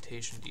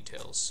implementation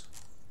details.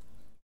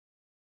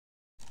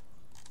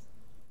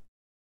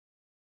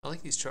 I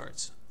like these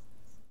charts.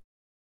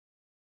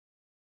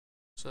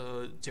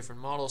 So different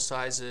model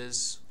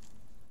sizes.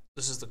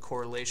 This is the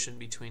correlation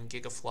between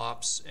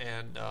gigaflops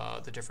and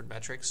the different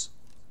metrics.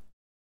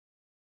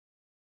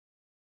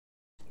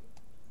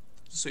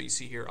 So you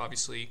see here,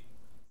 obviously,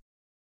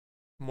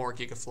 more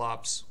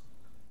gigaflops,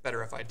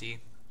 better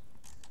FID.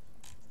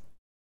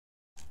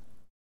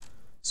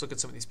 Let's look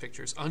at some of these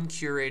pictures.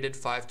 Uncurated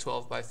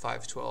 512 by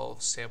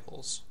 512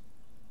 samples.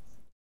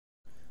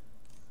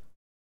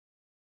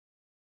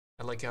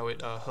 I like how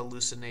it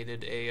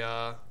hallucinated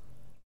a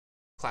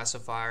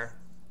classifier.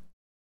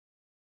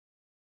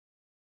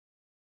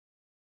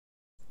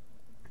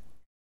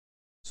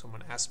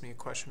 Someone asked me a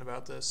question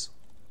about this.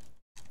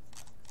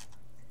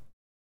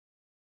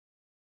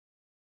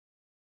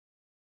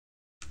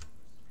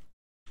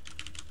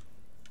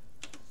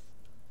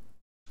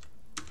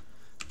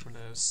 I'm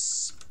gonna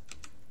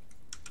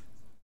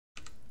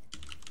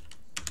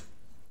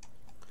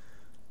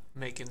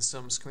making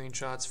some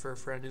screenshots for a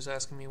friend who's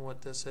asking me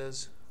what this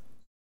is.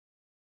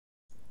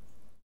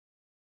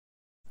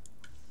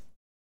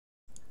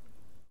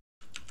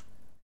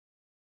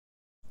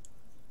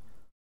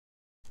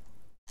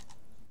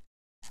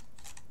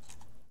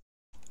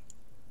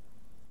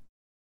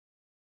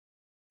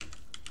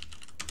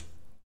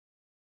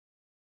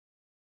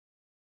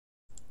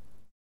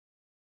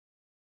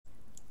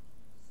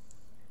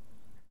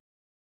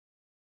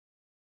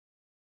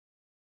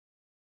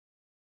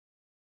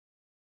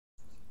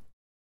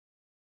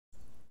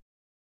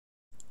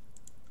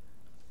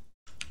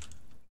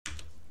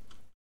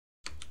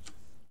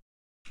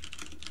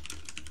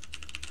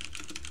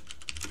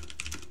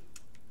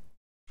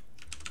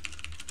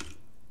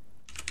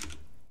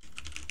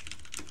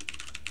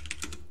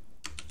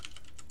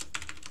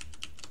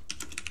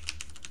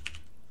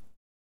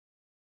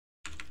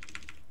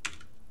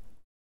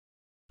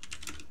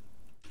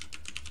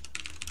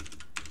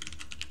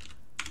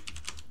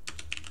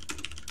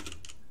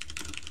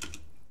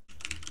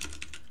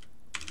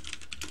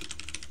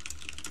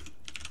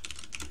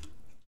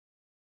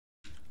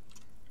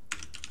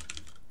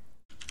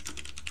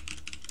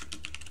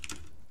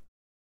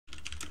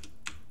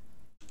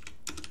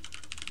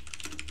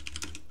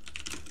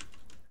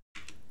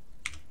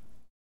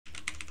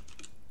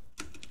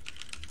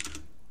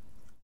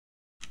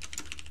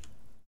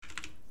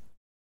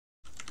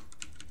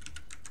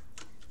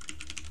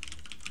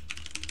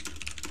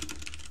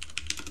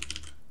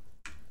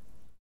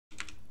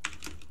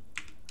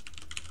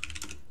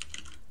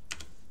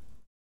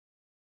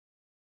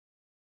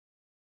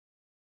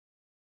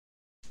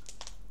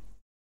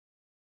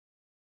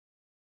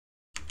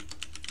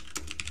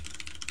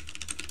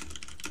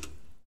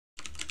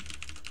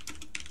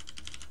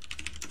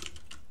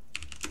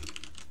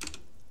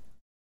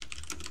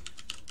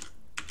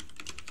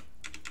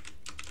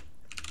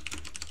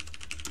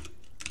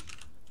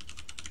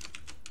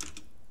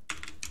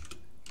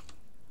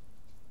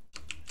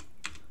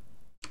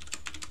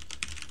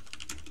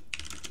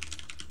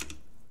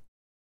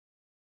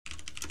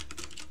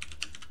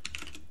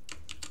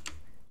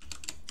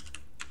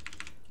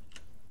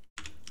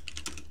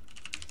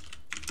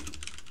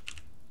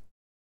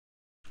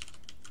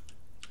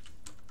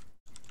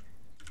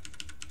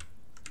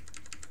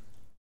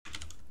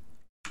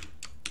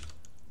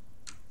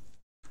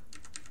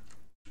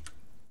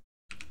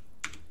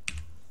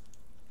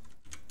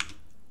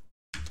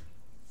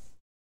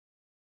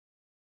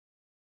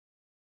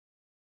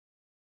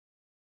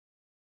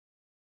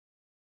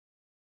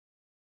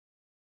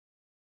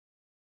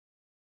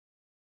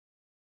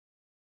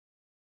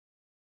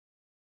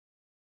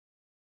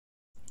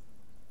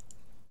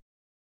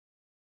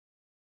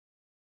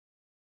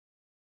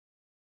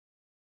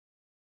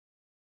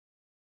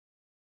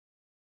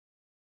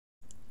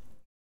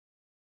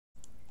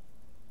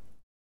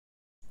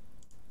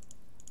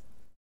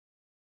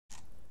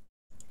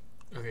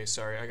 Okay,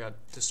 sorry, I got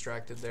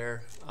distracted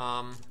there.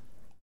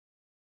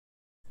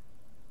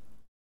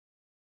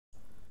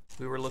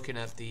 We were looking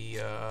at the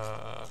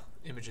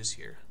images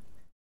here.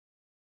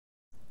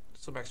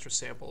 Some extra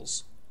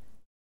samples.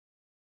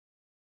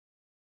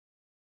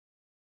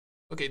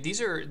 Okay,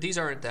 these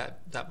aren't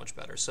that much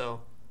better. So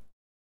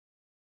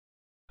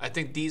I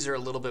think these are a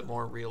little bit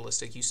more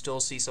realistic. You still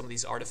see some of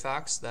these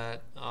artifacts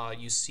that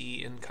you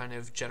see in kind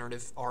of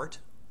generative art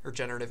or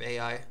generative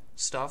AI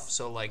stuff.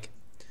 So like,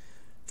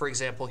 for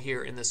example,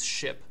 here in this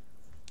ship,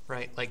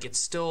 right? Like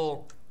it's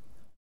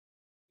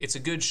a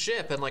good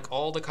ship, and like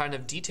all the kind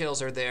of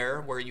details are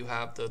there where you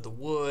have the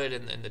wood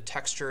and the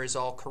texture is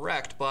all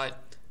correct,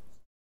 but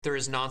there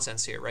is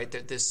nonsense here, right?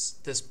 That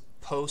this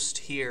post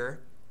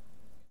here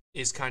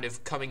is kind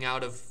of coming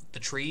out of the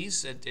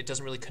trees. It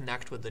doesn't really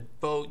connect with the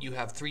boat. You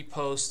have 3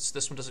 posts.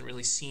 This one doesn't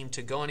really seem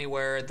to go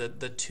anywhere.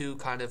 The 2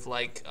 kind of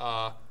like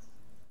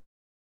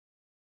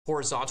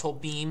horizontal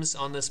beams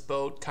on this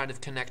boat kind of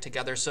connect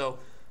together. So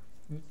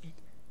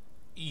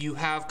you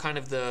have kind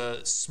of the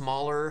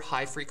smaller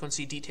high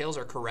frequency details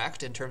are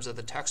correct in terms of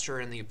the texture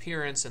and the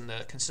appearance and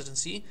the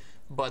consistency,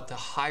 but the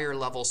higher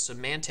level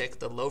semantic,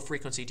 the low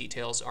frequency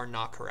details are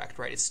not correct,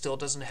 right? It still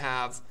doesn't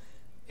have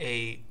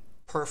a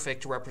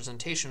perfect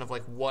representation of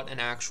like what an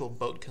actual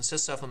boat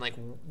consists of and like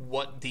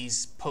what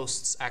these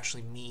posts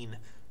actually mean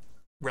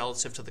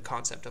relative to the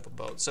concept of a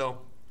boat. So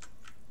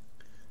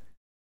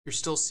you're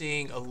still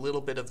seeing a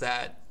little bit of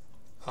that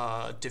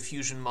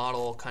diffusion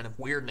model kind of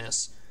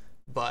weirdness,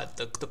 but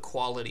the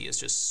quality is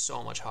just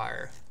so much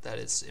higher that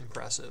it's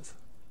impressive.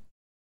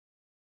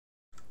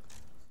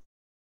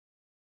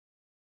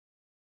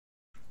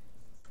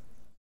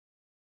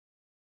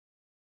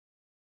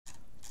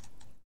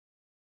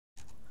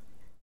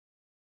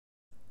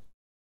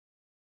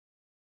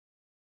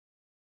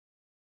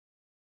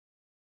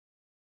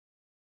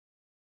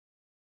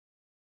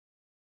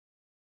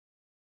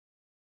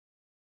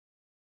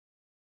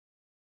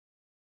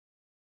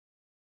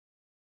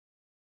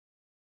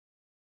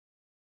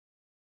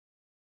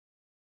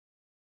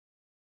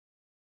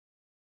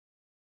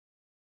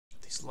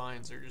 These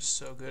lines are just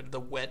so good. The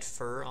wet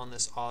fur on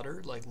this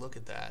otter, like look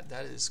at that.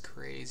 That is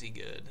crazy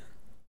good.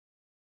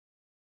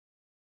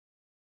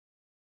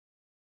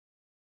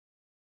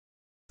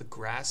 The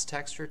grass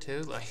texture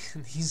too, like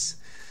these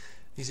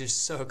are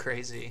so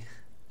crazy.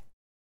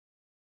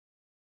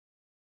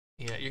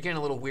 Yeah, you're getting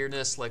a little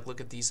weirdness, like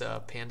look at these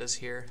pandas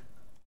here.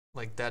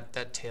 Like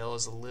that tail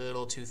is a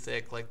little too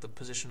thick, like the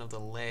position of the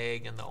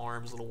leg and the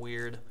arms a little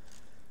weird.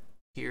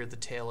 Here the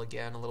tail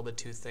again a little bit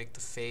too thick,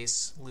 the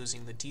face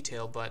losing the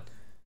detail, but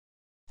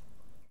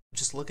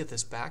just look at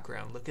this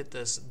background. Look at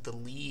this, the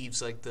leaves,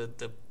 like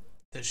the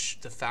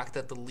fact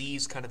that the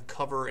leaves kind of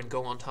cover and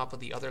go on top of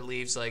the other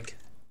leaves. Like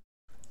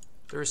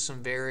there's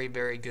some very,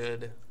 very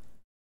good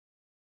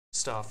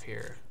stuff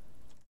here.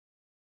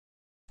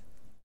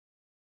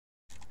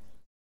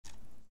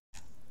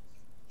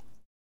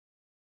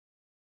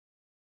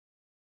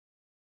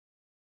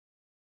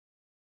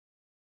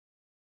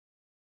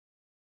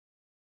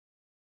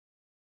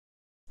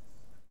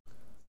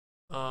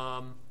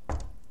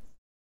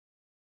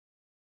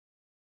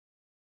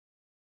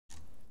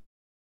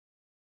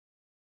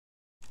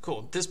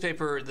 Cool. This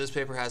paper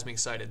has me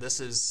excited. This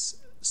is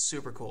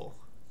super cool.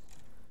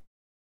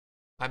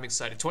 I'm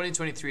excited.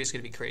 2023 is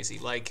going to be crazy.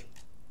 Like,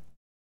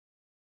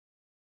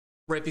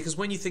 right? Because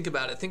when you think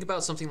about it, think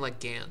about something like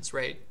GANs,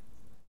 right?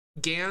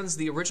 GANs,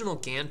 the original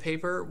GAN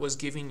paper was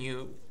giving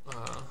you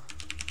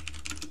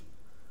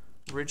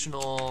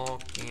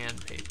original GAN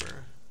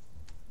paper.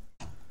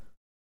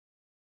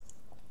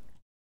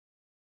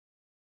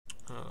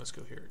 Let's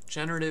go here.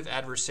 Generative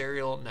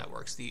Adversarial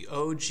Networks, the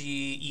OG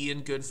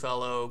Ian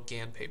Goodfellow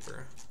GAN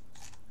paper.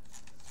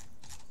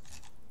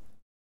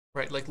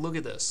 Right, like look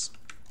at this.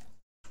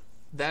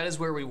 That is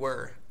where we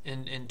were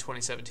in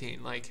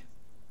 2017. Like,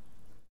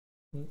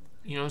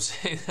 you know what I'm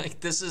saying?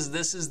 Like this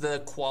is the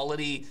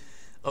quality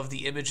of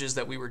the images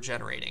that we were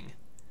generating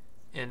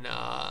in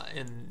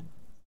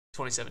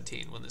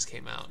 2017 when this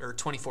came out, or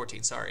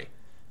 2014, sorry,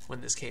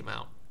 when this came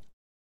out.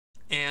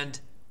 And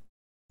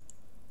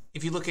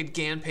if you look at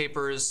GAN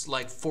papers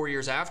like 4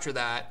 years after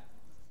that,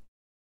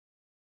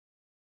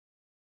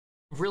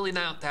 really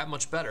not that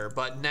much better.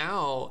 But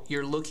now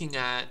you're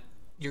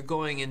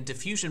going in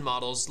diffusion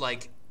models.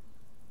 Like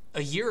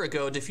a year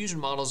ago,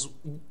 diffusion models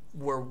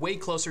were way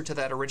closer to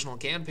that original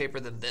GAN paper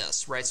than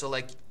this, right? So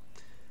like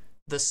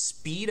the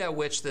speed at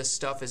which this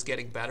stuff is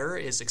getting better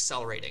is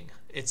accelerating.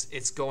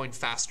 It's going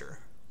faster,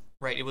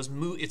 right?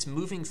 It's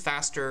moving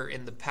faster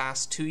in the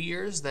past 2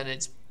 years than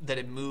it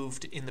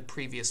moved in the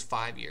previous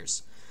 5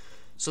 years.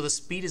 So the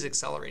speed is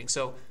accelerating.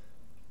 So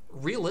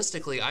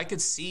realistically, I could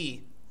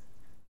see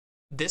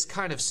this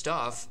kind of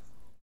stuff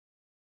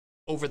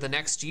over the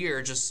next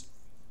year, just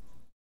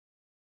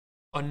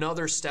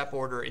another step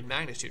order in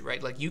magnitude,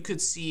 right? Like you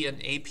could see an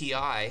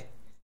API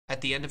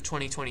at the end of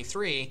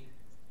 2023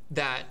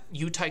 that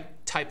you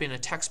type in a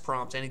text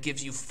prompt and it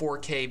gives you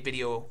 4K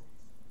video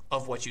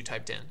of what you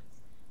typed in,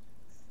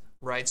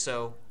 right?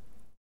 So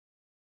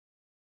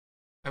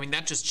I mean,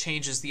 that just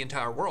changes the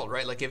entire world,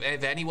 right? Like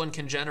if anyone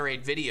can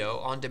generate video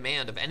on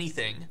demand of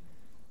anything,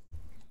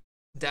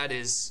 that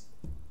is,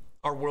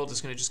 our world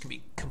is going to just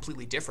be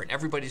completely different.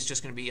 Everybody's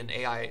just going to be an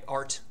AI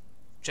art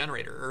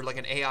generator, or like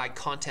an AI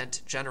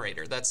content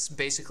generator. That's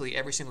basically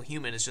every single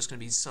human is just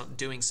going to be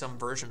doing some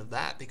version of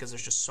that, because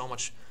there's just so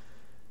much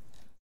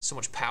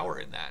power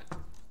in that.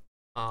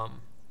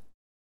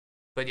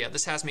 But yeah,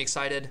 this has me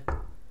excited.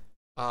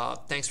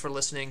 Thanks for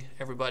listening,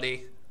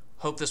 everybody.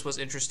 Hope this was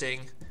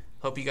interesting.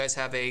 Hope you guys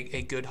have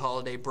a good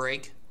holiday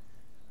break.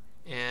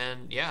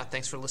 And yeah,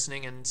 thanks for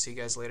listening, and see you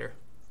guys later.